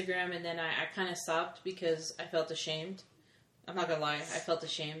Instagram, and then I kind of stopped because I felt ashamed. I'm not gonna lie, I felt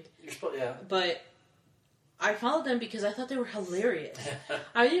ashamed. Yeah. But I followed them because I thought they were hilarious.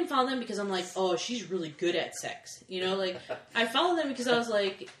 I didn't follow them because I'm like, oh, she's really good at sex. I followed them because I was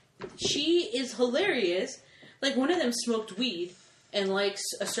like, she is hilarious. Like, one of them smoked weed and likes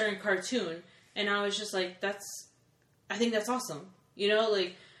a certain cartoon, and I was just like, I think that's awesome.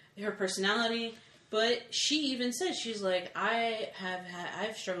 Like, her personality. But she even said, she's like,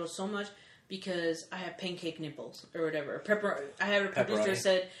 I've struggled so much because I have pancake nipples or whatever. I had a producer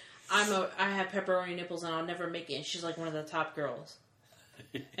said, I have pepperoni nipples and I'll never make it. And she's like one of the top girls.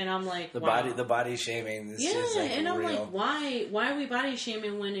 And I'm like, the body shaming. Is like and I'm real. Like, why are we body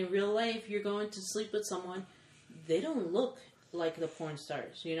shaming when in real life you're going to sleep with someone? They don't look like the porn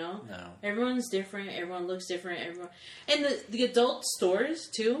stars, No. Everyone's different. Everyone looks different. And the adult stores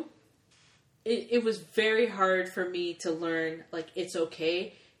too. It was very hard for me to learn, like, it's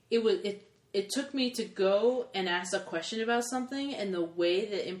okay. It took me to go and ask a question about something, and the way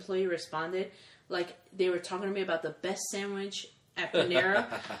the employee responded, like, they were talking to me about the best sandwich at Panera.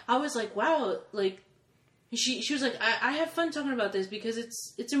 I was like, wow, like, she was like, I have fun talking about this because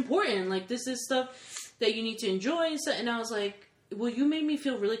it's important. Like, this is stuff that you need to enjoy. And I was like, well, you made me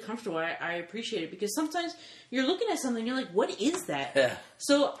feel really comfortable. I appreciate it because sometimes you're looking at something and you're like, what is that? Yeah.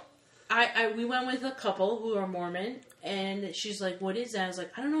 So we went with a couple who are Mormon, and she's like, what is that? I was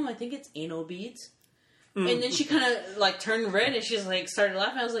like, I don't know, I think it's anal beads. And then she kind of, like, turned red, and she's like, started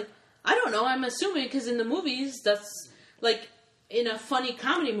laughing. I was like, I don't know, I'm assuming, because in the movies, that's, like, in a funny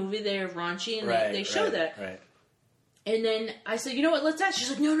comedy movie, they're raunchy, and they show that. Right. And then I said, you know what, let's ask. She's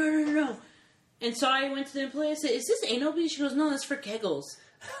like, no. And so I went to the employee, I said, is this anal beads? She goes, no, that's for kegels.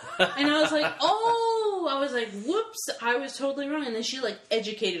 And I was like, I was like, whoops, I was totally wrong. And then she, like,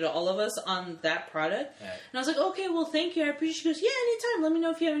 educated all of us on that product. Right. And I was like, okay, well, thank you, I appreciate it. She goes, yeah, anytime, let me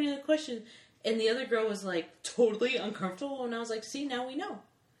know if you have any other questions. And the other girl was, like, totally uncomfortable. And I was like, see, now we know.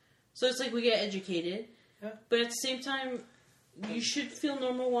 So it's like we get educated. Yeah. But at the same time, you should feel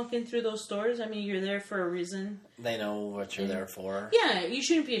normal walking through those stores. I mean, you're there for a reason. They know what you're there for. Yeah, you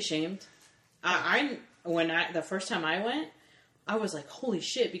shouldn't be ashamed. The first time I went, I was like, holy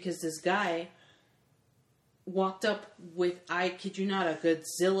shit, because this guy walked up with, I kid you not, a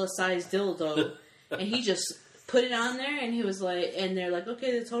Godzilla-sized dildo, and he just put it on there, and he was like, and they're like,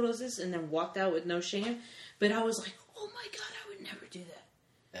 okay, the total is this, and then walked out with no shame. But I was like, oh my god, I would never do that.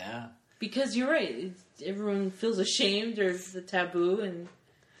 Yeah. Because you're right, everyone feels ashamed, or the taboo, and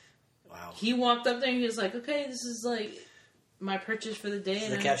wow. He walked up there, and he was like, okay, this is like my purchase for the day. So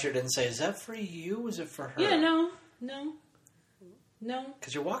and the cashier didn't say, is that for you, or is it for her? Yeah, no.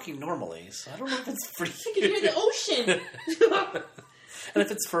 Because you're walking normally, so I don't know if it's for you. You can hear the ocean. And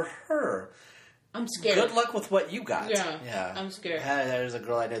if it's for her, I'm scared. Good luck with what you got. Yeah. I'm scared. There's a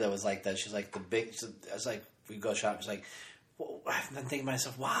girl I knew that was like that. She's like I was like, we go shopping. She's like, well, I've been thinking to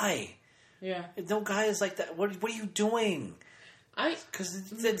myself, why? Yeah. No guy is like that. What are you doing?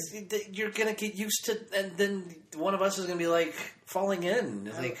 Because you're gonna get used to, and then one of us is gonna be like falling in.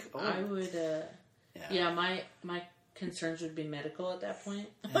 It's like, I would. My concerns would be medical at that point.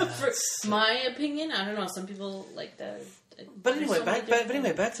 Yeah, for my opinion, I don't know. Some people like that. But anyway,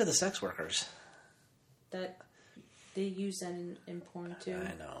 back to the sex workers. That they use that in porn too.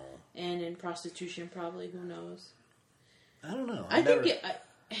 I know. And in prostitution, probably. Who knows? I don't know. I think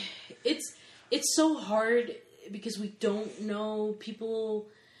it's it's so hard because we don't know people.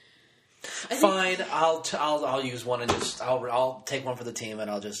 Fine, I'll use one and just I'll take one for the team and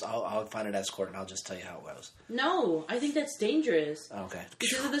I'll find an escort and I'll just tell you how it goes. No, I think that's dangerous. Okay.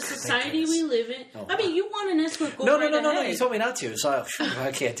 Because of the society we live in. Oh, I mean, you want an escort? Go no, right no. ahead. You told me not to, so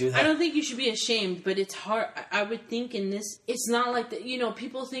I can't do that. I don't think you should be ashamed, but it's hard. I would think in this, it's not like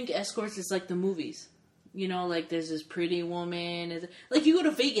people think escorts is like the movies. Like there's this pretty woman. Like you go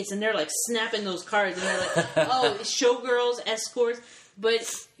to Vegas and they're like snapping those cards and they're like, oh, showgirls, escorts. But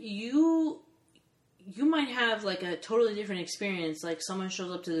you might have like a totally different experience. Like someone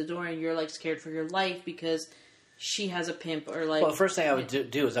shows up to the door and you're like scared for your life because she has a pimp or like. Well, the first thing I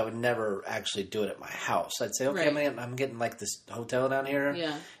would do is I would never actually do it at my house. I'd say, okay, right. I'm getting like this hotel down here.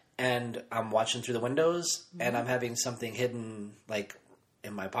 Yeah. And I'm watching through the windows and I'm having something hidden like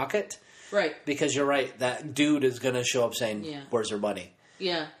in my pocket. Right. Because you're right, that dude is going to show up saying, where's her money?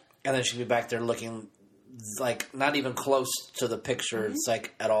 Yeah. And then she'll be back there looking like not even close to the picture. It's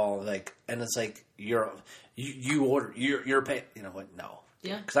like at all like, and it's like you're paying. You know what? No.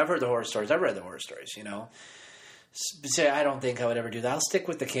 Yeah. Because I've heard the horror stories. I've read the horror stories. So I don't think I would ever do that. I'll stick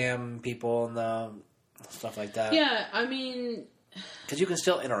with the cam people and the stuff like that. Yeah, I mean, because you can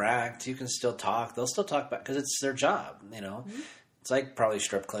still interact. You can still talk. They'll still talk back because it's their job. Mm-hmm. It's like probably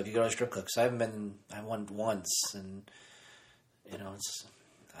strip club. You go to a strip club. Because I went once and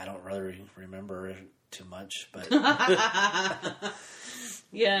I don't really remember too much, but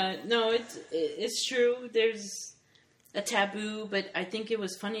yeah, no, it's true. There's a taboo, but I think it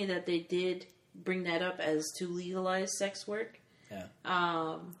was funny that they did bring that up as to legalize sex work. Yeah,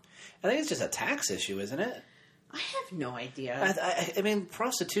 I think it's just a tax issue, isn't it? I have no idea. I mean,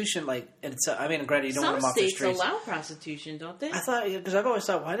 prostitution, like, granted, you don't want them Some off the states streets. allow prostitution, don't they? I thought, because I've always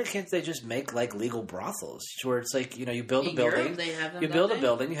thought, why can't they just make, like, legal brothels? Where it's like, you build a building. Europe, they have them, you build a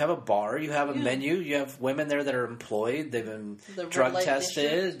building, you have a bar, you have a menu, you have women there that are employed, they've been drug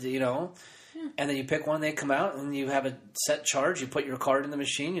tested, and then you pick one, they come out, and you have a set charge, you put your card in the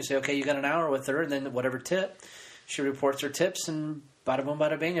machine, you say, okay, you got an hour with her, and then whatever tip, she reports her tips, and bada boom,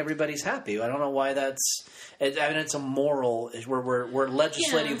 bada bing, everybody's happy. I don't know why that's... it's a moral... We're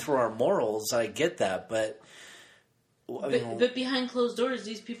legislating through our morals. I get that, but... But behind closed doors,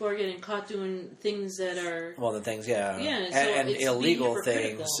 these people are getting caught doing things that are... Well, the things, yeah. Yeah, so and it's illegal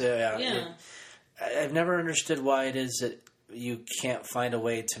things. Yeah. I've never understood why it is that you can't find a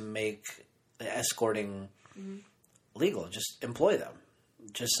way to make escorting legal. Just employ them.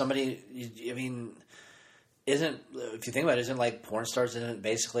 Just somebody... Isn't, if you think about it, isn't like porn stars, isn't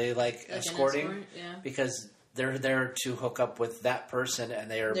basically like escorting? Escort? Yeah. Because they're there to hook up with that person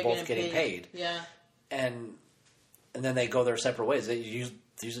and they're both getting paid. Yeah. And then they go their separate ways. They usually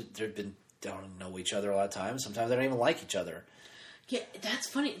don't know each other a lot of times. Sometimes they don't even like each other. Yeah, that's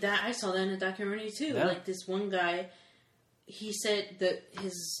funny. That I saw that in a documentary too. Yeah. Like this one guy, he said that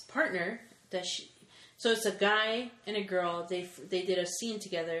his partner, so it's a guy and a girl, they did a scene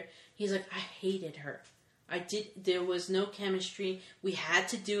together. He's like, I hated her. There was no chemistry. We had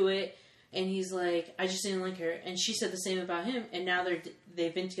to do it. And he's like, I just didn't like her. And she said the same about him. And now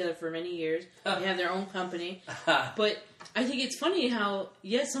they've been together for many years. They have their own company. But I think it's funny how,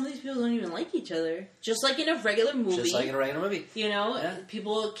 some of these people don't even like each other. Just like in a regular movie.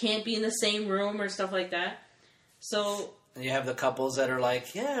 People can't be in the same room or stuff like that. So... And you have the couples that are like,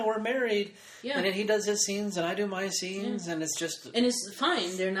 we're married. Yeah. And then he does his scenes and I do my scenes. And it's just... And it's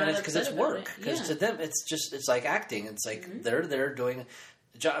fine. They're not because it's work. Because to them, it's like acting. It's like they're doing...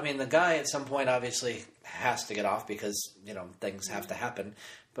 I mean, the guy at some point obviously has to get off because, things have to happen.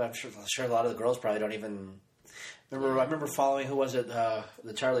 But I'm sure a lot of the girls probably don't even... I remember following, who was it?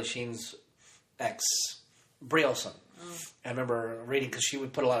 The Charlie Sheen's ex, Brie Olson. Oh. I remember reading, because she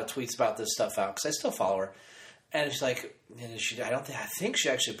would put a lot of tweets about this stuff out, because I still follow her. And it's like, I think she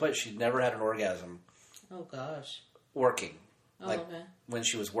actually put she'd never had an orgasm. Oh, gosh. Working. Okay. When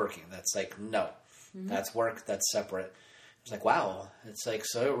she was working. That's like, no. Mm-hmm. That's work. That's separate. It's like, wow. It's like,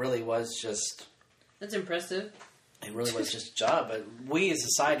 so it really was just... That's impressive. It really was just a job. But we as a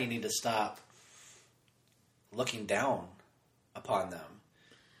society need to stop looking down upon them.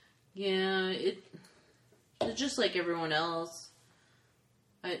 Yeah, it's just like everyone else.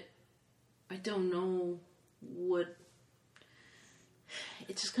 I don't know what...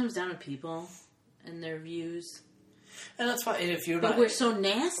 It just comes down to people and their views. And that's fine if you're but not. But we're so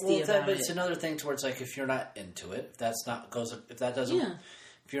nasty about it. But it's another thing towards like if you're not into it,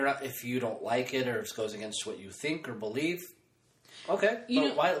 if you don't like it or if it goes against what you think or believe, okay,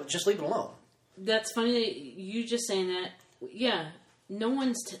 why just leave it alone? That's funny that you just saying that. Yeah, no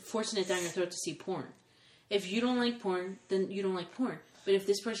one's forcing it down your throat to see porn. If you don't like porn, then you don't like porn. But if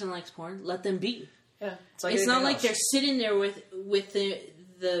this person likes porn, let them be. Yeah, it's not like they're sitting there with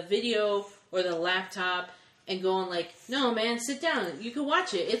the video or the laptop and going like, "No, man, sit down. You can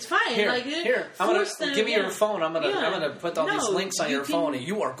watch it. It's fine." Here, like, I'm gonna give me your phone. I'm gonna put all these links on your phone, and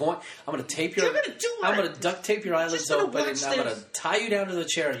you are going. I'm gonna tape your. I'm gonna duct tape your eyelids open, and I'm gonna tie you down to the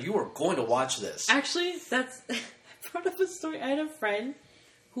chair, and you are going to watch this. Actually, that's part of the story. I had a friend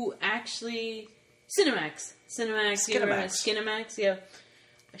who actually Cinemax, yeah.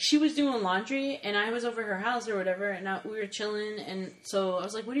 She was doing laundry, and I was over her house or whatever, and we were chilling, and so I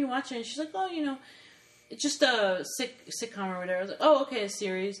was like, "What are you watching?" And she's like, "Oh, it's just a sitcom or whatever." I was like, "Oh, okay, a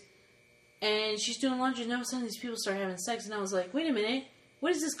series." And she's doing laundry, and all of a sudden these people start having sex, and I was like, "Wait a minute,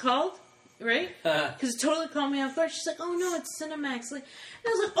 what is this called?" Right? Because it totally caught me off guard. She's like, "Oh no, it's Cinemax." Like, and I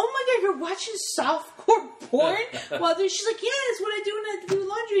was like, "Oh my god, you're watching softcore porn?" Well, she's like, "Yeah, it's what I do when I do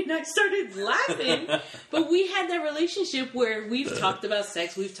laundry." And I started laughing. But we had that relationship where we've talked about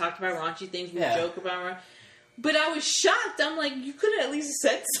sex, we've talked about raunchy things, we joke about. But I was shocked. I'm like, you could have at least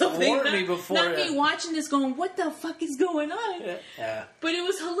said something. Warn me before. Not me watching this going, what the fuck is going on? Yeah. But it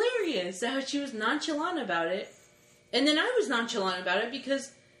was hilarious how she was nonchalant about it. And then I was nonchalant about it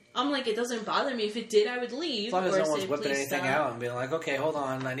because I'm like, it doesn't bother me. If it did, I would leave. As long as no one's whipping anything out and being like, okay, hold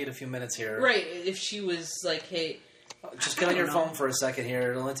on, I need a few minutes here. Right. If she was like, hey... Just get on your phone for a second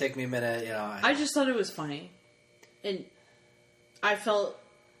here. It'll only take me a minute, I just thought it was funny. And I felt...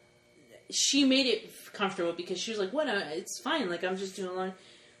 She made it comfortable because she was like, what? It's fine. Like, I'm just doing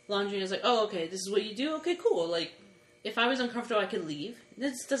laundry. And I was like, oh, okay, this is what you do? Okay, cool. Like, if I was uncomfortable, I could leave.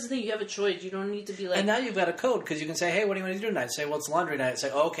 That's the thing. You have a choice. You don't need to be like... And now you've got a code because you can say, hey, what do you want to do tonight? Say, well, it's laundry night.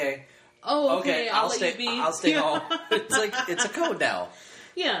 Say, oh, okay. Oh, okay. I'll stay, let you be. I'll stay home. It's like, it's a code now.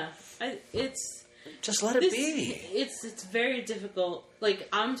 Yeah. Just let it be. It's very difficult. Like,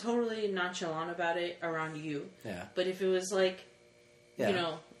 I'm totally nonchalant about it around you. Yeah. But if it was like,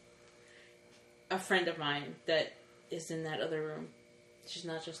 a friend of mine that is in that other room, she's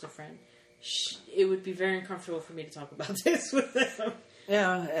not just a friend, it would be very uncomfortable for me to talk about this with them.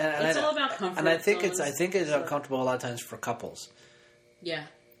 Yeah. And it's all about comfort. And I think it's uncomfortable a lot of times for couples. Yeah.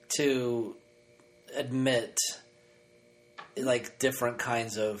 To admit, like, different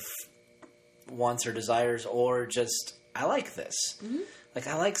kinds of wants or desires, or just, I like this. Mm-hmm. Like,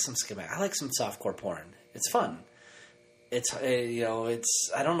 I like some schematic. I like some softcore porn. It's fun. It's,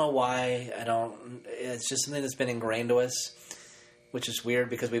 I don't know why. It's just something that's been ingrained to us, which is weird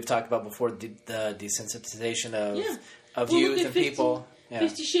because we've talked about before the desensitization of youth and people.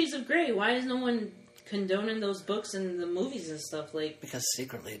 50 Shades of Grey. Why is no one condoning those books and the movies and stuff? Like, because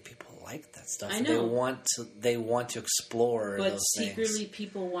secretly people like that stuff. I know. They want to explore but those secretly things.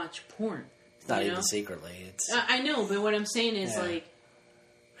 people watch porn. It's not even secretly. It's I know, but what I'm saying is like.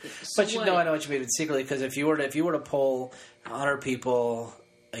 So but I know what you mean. It's secretly because if you were to poll 100 people,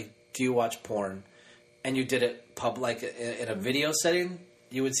 like, do you watch porn, and you did it in a video setting,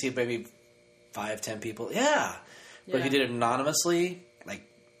 you would see maybe 5-10 people. Yeah. But if you did it anonymously, like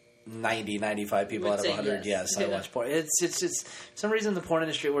 90-95 people out of 100, yes, I watch porn. It's some reason the porn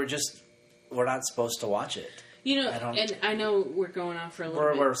industry we're not supposed to watch it. And I know we're going on for a little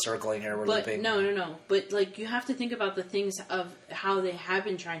bit. We're circling here. We're looping. No. But, like, you have to think about the things of how they have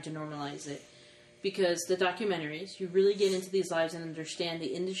been trying to normalize it. Because the documentaries, you really get into these lives and understand the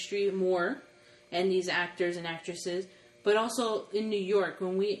industry more and these actors and actresses. But also in New York,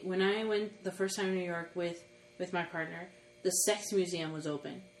 when I went the first time in New York with my partner, the sex museum was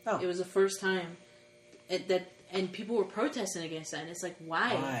open. Oh. It was the first time and people were protesting against that. And it's like,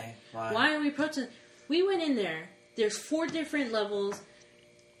 why? Why are we protesting? We went in there. There's 4 different levels.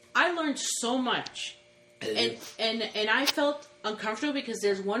 I learned so much. And I felt uncomfortable because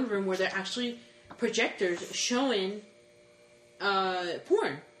there's one room where they're actually projectors showing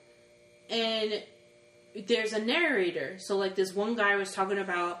porn. And there's a narrator. So, like, this one guy was talking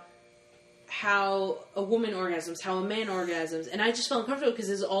about how a woman orgasms, how a man orgasms. And I just felt uncomfortable because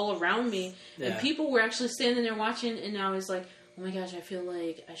it's all around me. Yeah. And people were actually standing there watching. And I was like, oh my gosh, I feel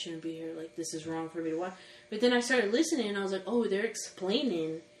like I shouldn't be here. Like, this is wrong for me to watch. But then I started listening, and I was like, oh, they're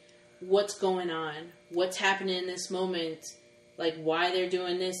explaining what's going on, what's happening in this moment, like, why they're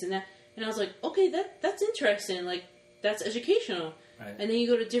doing this and that. And I was like, okay, that's interesting. Like, that's educational. Right. And then you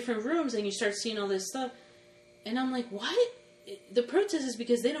go to different rooms, and you start seeing all this stuff. And I'm like, what? The protest is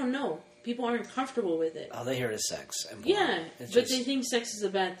because they don't know. People aren't comfortable with it. All they hear is sex and porn. Yeah, but they think sex is a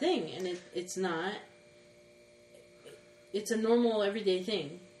bad thing, and it's not. It's a normal, everyday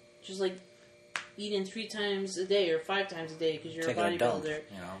thing. Just like eating 3 times a day or 5 times a day because you're a bodybuilder.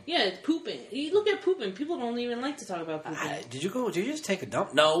 Yeah, pooping. You look at pooping. People don't even like to talk about pooping. Did you just take a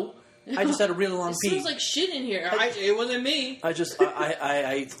dump? No. I just had a really long It pee. smells like shit in here. It wasn't me. I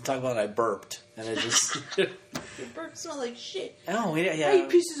talk about it, I burped. And it just... Your burp smell like shit. Oh, yeah. I eat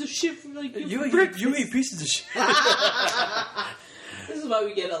pieces of shit from like You eat pieces of shit. This is why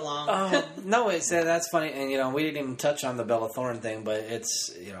we get along. No, that's funny. And, we didn't even touch on the Bella Thorne thing, but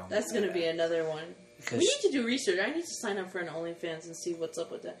it's, That's going to be another one. We need to do research. I need to sign up for an OnlyFans and see what's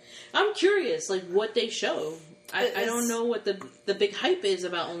up with that. I'm curious, like, what they show. I don't know what the big hype is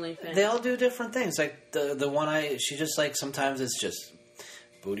about OnlyFans. They all do different things. Like, the one she just, like, sometimes it's just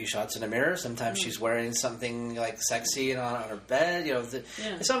booty shots in a mirror. Sometimes she's wearing something, like, sexy on her bed.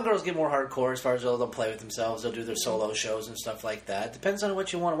 Some girls get more hardcore as far as they'll play with themselves. They'll do their solo shows and stuff like that. Depends on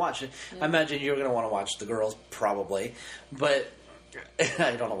what you want to watch. I imagine you're going to want to watch the girls, probably. But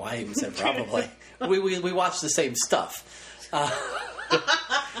I don't know why I even said probably. we watch the same stuff.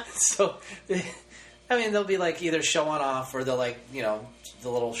 So, they'll be like either showing off or they'll like, the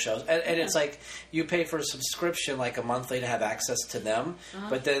little shows. And it's like you pay for a subscription like a monthly to have access to them.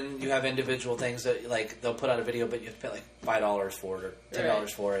 But then you have individual things that like they'll put out a video, but you have to pay like $5 for it or $10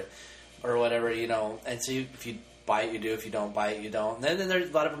 for it or whatever, And so if you buy it, you do. If you don't buy it, you don't. And then there's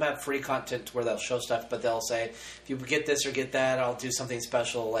a lot of them have free content where they'll show stuff, but they'll say, if you get this or get that, I'll do something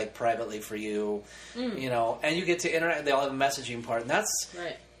special, like privately for you, and you get to interact. They all have a messaging part, and that's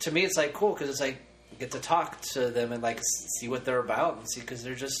to me, it's like cool because it's like you get to talk to them and like see what they're about and see because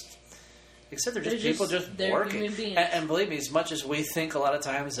they're just. Except they're just people just working. And believe me, as much as we think a lot of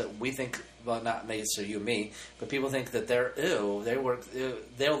times that we think, well, not me, so you and me, but people think that they're, they work,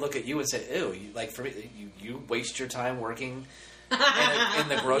 they'll look at you and say, like for me, you waste your time working in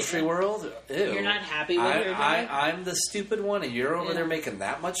the grocery world? You're not happy with your job? I'm the stupid one and you're over there making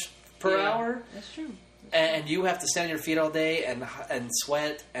that much per hour? That's true. And you have to stand on your feet all day and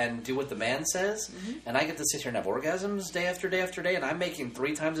sweat and do what the man says. And I get to sit here and have orgasms day after day after day, and I'm making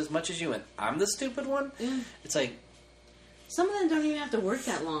 3 times as much as you, and I'm the stupid one? It's like... Some of them don't even have to work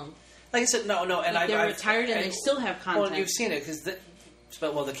that long. Like I said, no, and they're retired and they still have content. Well, you've seen it, because the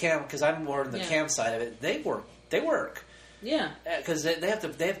cam, because I'm more on the cam side of it, they work. Yeah. Because they have to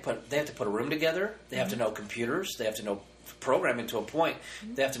put a room together, they have to know computers, they have to know programming to a point.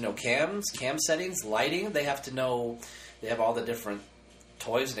 They have to know cam settings, lighting. They have to know. They have all the different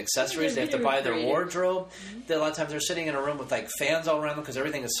toys and accessories. They have to buy their wardrobe. A lot of times they're sitting in a room with like fans all around them because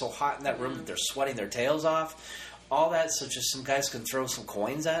everything is so hot in that room that they're sweating their tails off. All that, so just some guys can throw some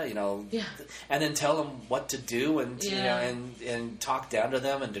coins at it, and then tell them what to do, and and talk down to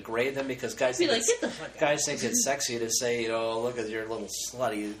them and degrade them because guys think it's sexy to say, look at your little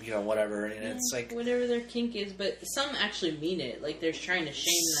slutty, whatever, and it's like whatever their kink is, but some actually mean it, like they're trying to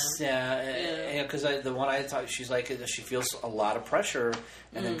shame them. Yeah, because the one I talked, she's like she feels a lot of pressure,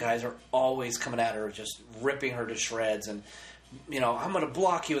 and then guys are always coming at her, just ripping her to shreds, and. I'm going to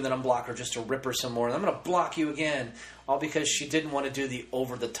block you and then unblock her just to rip her some more. And I'm going to block you again, all because she didn't want to do the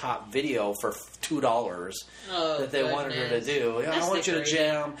over-the-top video for $2 that they wanted her to do. I want you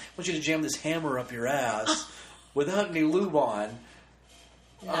to jam this hammer up your ass without any lube on.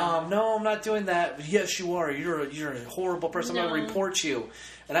 No, I'm not doing that. Yes, you are. You're a horrible person. I'm going to report you.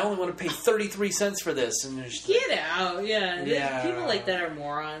 And I only want to pay 33 cents for this. And get out. Yeah. People like that are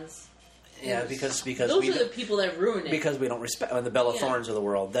morons. Yeah, because those are the people that ruin it. Because we don't respect the Bella Thornes of the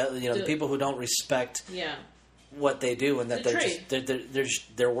world. The people who don't respect what they do, and that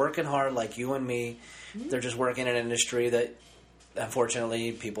they're working hard like you and me. They're just working in an industry that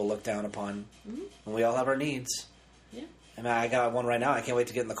unfortunately people look down upon, and we all have our needs. Yeah, I got one right now. I can't wait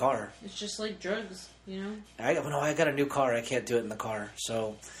to get in the car. It's just like drugs, I got a new car. I can't do it in the car,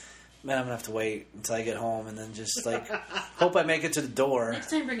 so. Man, I'm gonna have to wait until I get home, and then just like hope I make it to the door. Next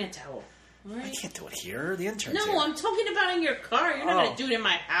time, bring a towel. All right? I can't do it here. The intern's No, here. I'm talking about in your car. You're not going to do it in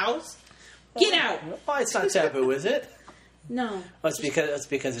my house. Get out. Oh, it's not taboo, is it? No. Oh, it's because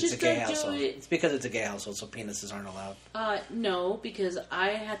it's a gay household. It's because it's a gay household, so penises aren't allowed. No, because I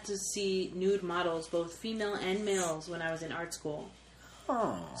had to see nude models, both female and males, when I was in art school.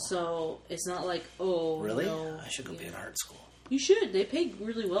 Oh. So it's not like, really? No, I should go be in art school. You should. They pay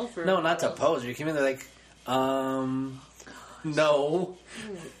really well for. No, not to pose. You came in there like, no. Oh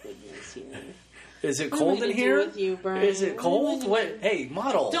my goodness, Is it cold in here? Is it cold? What? Hey,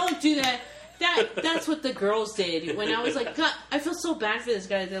 model. Don't do that. That's what the girls did. When I was like, God, I feel so bad for this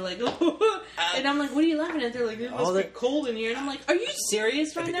guy. They're like, oh. And I'm like, what are you laughing at? They're like, it must be cold in here. And I'm like, are you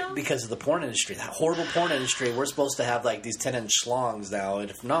serious right now? Because of the porn industry, that horrible porn industry. We're supposed to have like these 10-inch schlongs now, and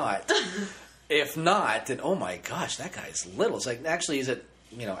if not, then oh my gosh, that guy's little. It's like actually, is it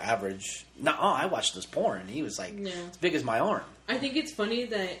average? No, I watched this porn. He was like as big as my arm. I think it's funny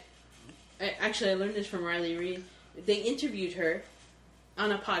that I learned this from Riley Reid. They interviewed her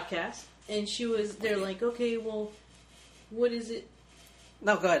on a podcast, and they're like, okay, well, what is it?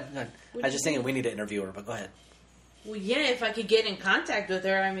 No, go ahead. I was just thinking we need to interview her, but go ahead. Well, yeah, if I could get in contact with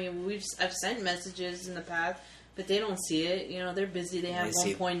her. I mean, I've sent messages in the past, but they don't see it. You know, they're busy. They have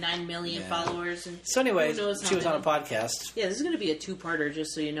 1.9 million followers. And so anyway, she was on a podcast. Yeah, this is going to be a two-parter,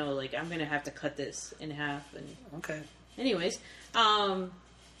 just so you know. Like, I'm going to have to cut this in half. And okay. Anyways,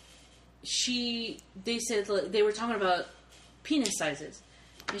 they said, they were talking about penis sizes.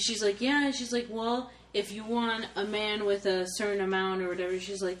 And she's like, yeah. And she's like, well, if you want a man with a certain amount or whatever,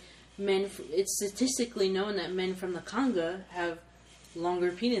 she's like, it's statistically known that men from the Congo have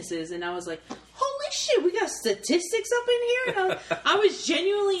longer penises. And I was like, holy shit, we got statistics up in here? And I was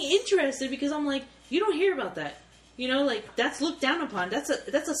genuinely interested because I'm like, you don't hear about that. You know, like, that's looked down upon. That's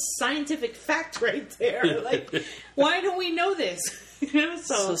a scientific fact right there. Like, why don't we know this? You know,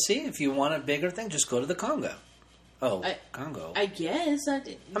 so see, if you want a bigger thing, just go to the Congo. Oh, Congo. I guess. I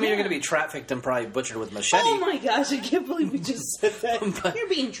mean, you're going to be trafficked and probably butchered with machete. Oh my gosh, I can't believe we just said that. You're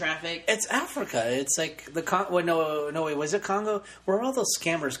being trafficked. It's Africa. It's like the Congo. No, wait, was it Congo? Where all those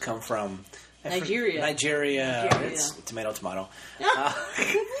scammers come from? Nigeria. It's tomato.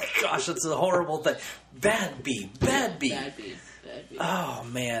 Gosh, it's a horrible thing. Bad bee. Oh,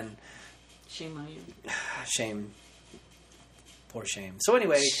 man. Shame on you. Shame. Poor shame. So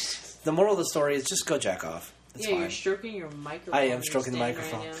anyway, the moral of the story is just go jack off. It's fine. You're stroking your microphone. I am stroking the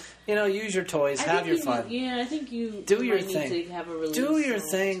microphone. Right, you know, use your toys. Have your fun. I think you do your need thing. To have a release. Do your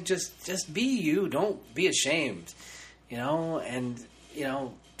thing. Just be you. Don't be ashamed. You know, and you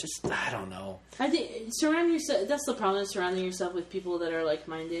know, just I don't know. I think surround yourself. That's the problem. Surrounding yourself with people that are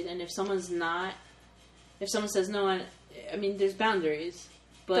like-minded. And if someone says no, I mean, there's boundaries.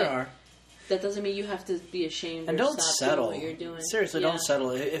 But there are. That doesn't mean you have to be ashamed. And or don't stop settle. Doing what you're doing. Seriously, don't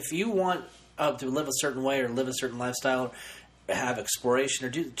settle. If you want to live a certain way or live a certain lifestyle, have exploration, or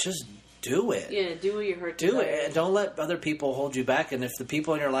just do it. Yeah, do what you heard. Do it. And don't let other people hold you back. And if the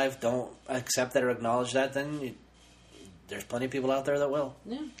people in your life don't accept that or acknowledge that, then there's plenty of people out there that will.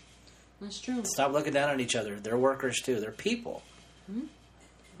 Yeah, that's true. Stop looking down on each other. They're workers too. They're people. Mm-hmm.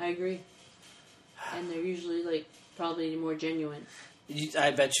 I agree. And they're usually probably more genuine.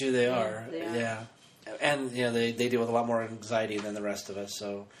 I bet you they are. They are. Yeah. And you know they deal with a lot more anxiety than the rest of us.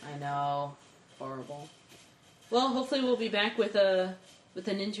 So I know, horrible. Well, hopefully we'll be back with a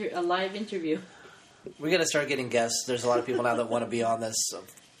live interview. We got to start getting guests. There's a lot of people now that want to be on this,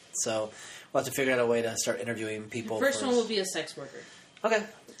 so we'll have to figure out a way to start interviewing people. The first one will be a sex worker. Okay.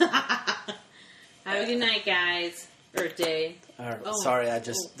 Have a good night, guys. Birthday. Sorry,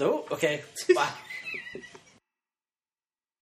 okay. Bye.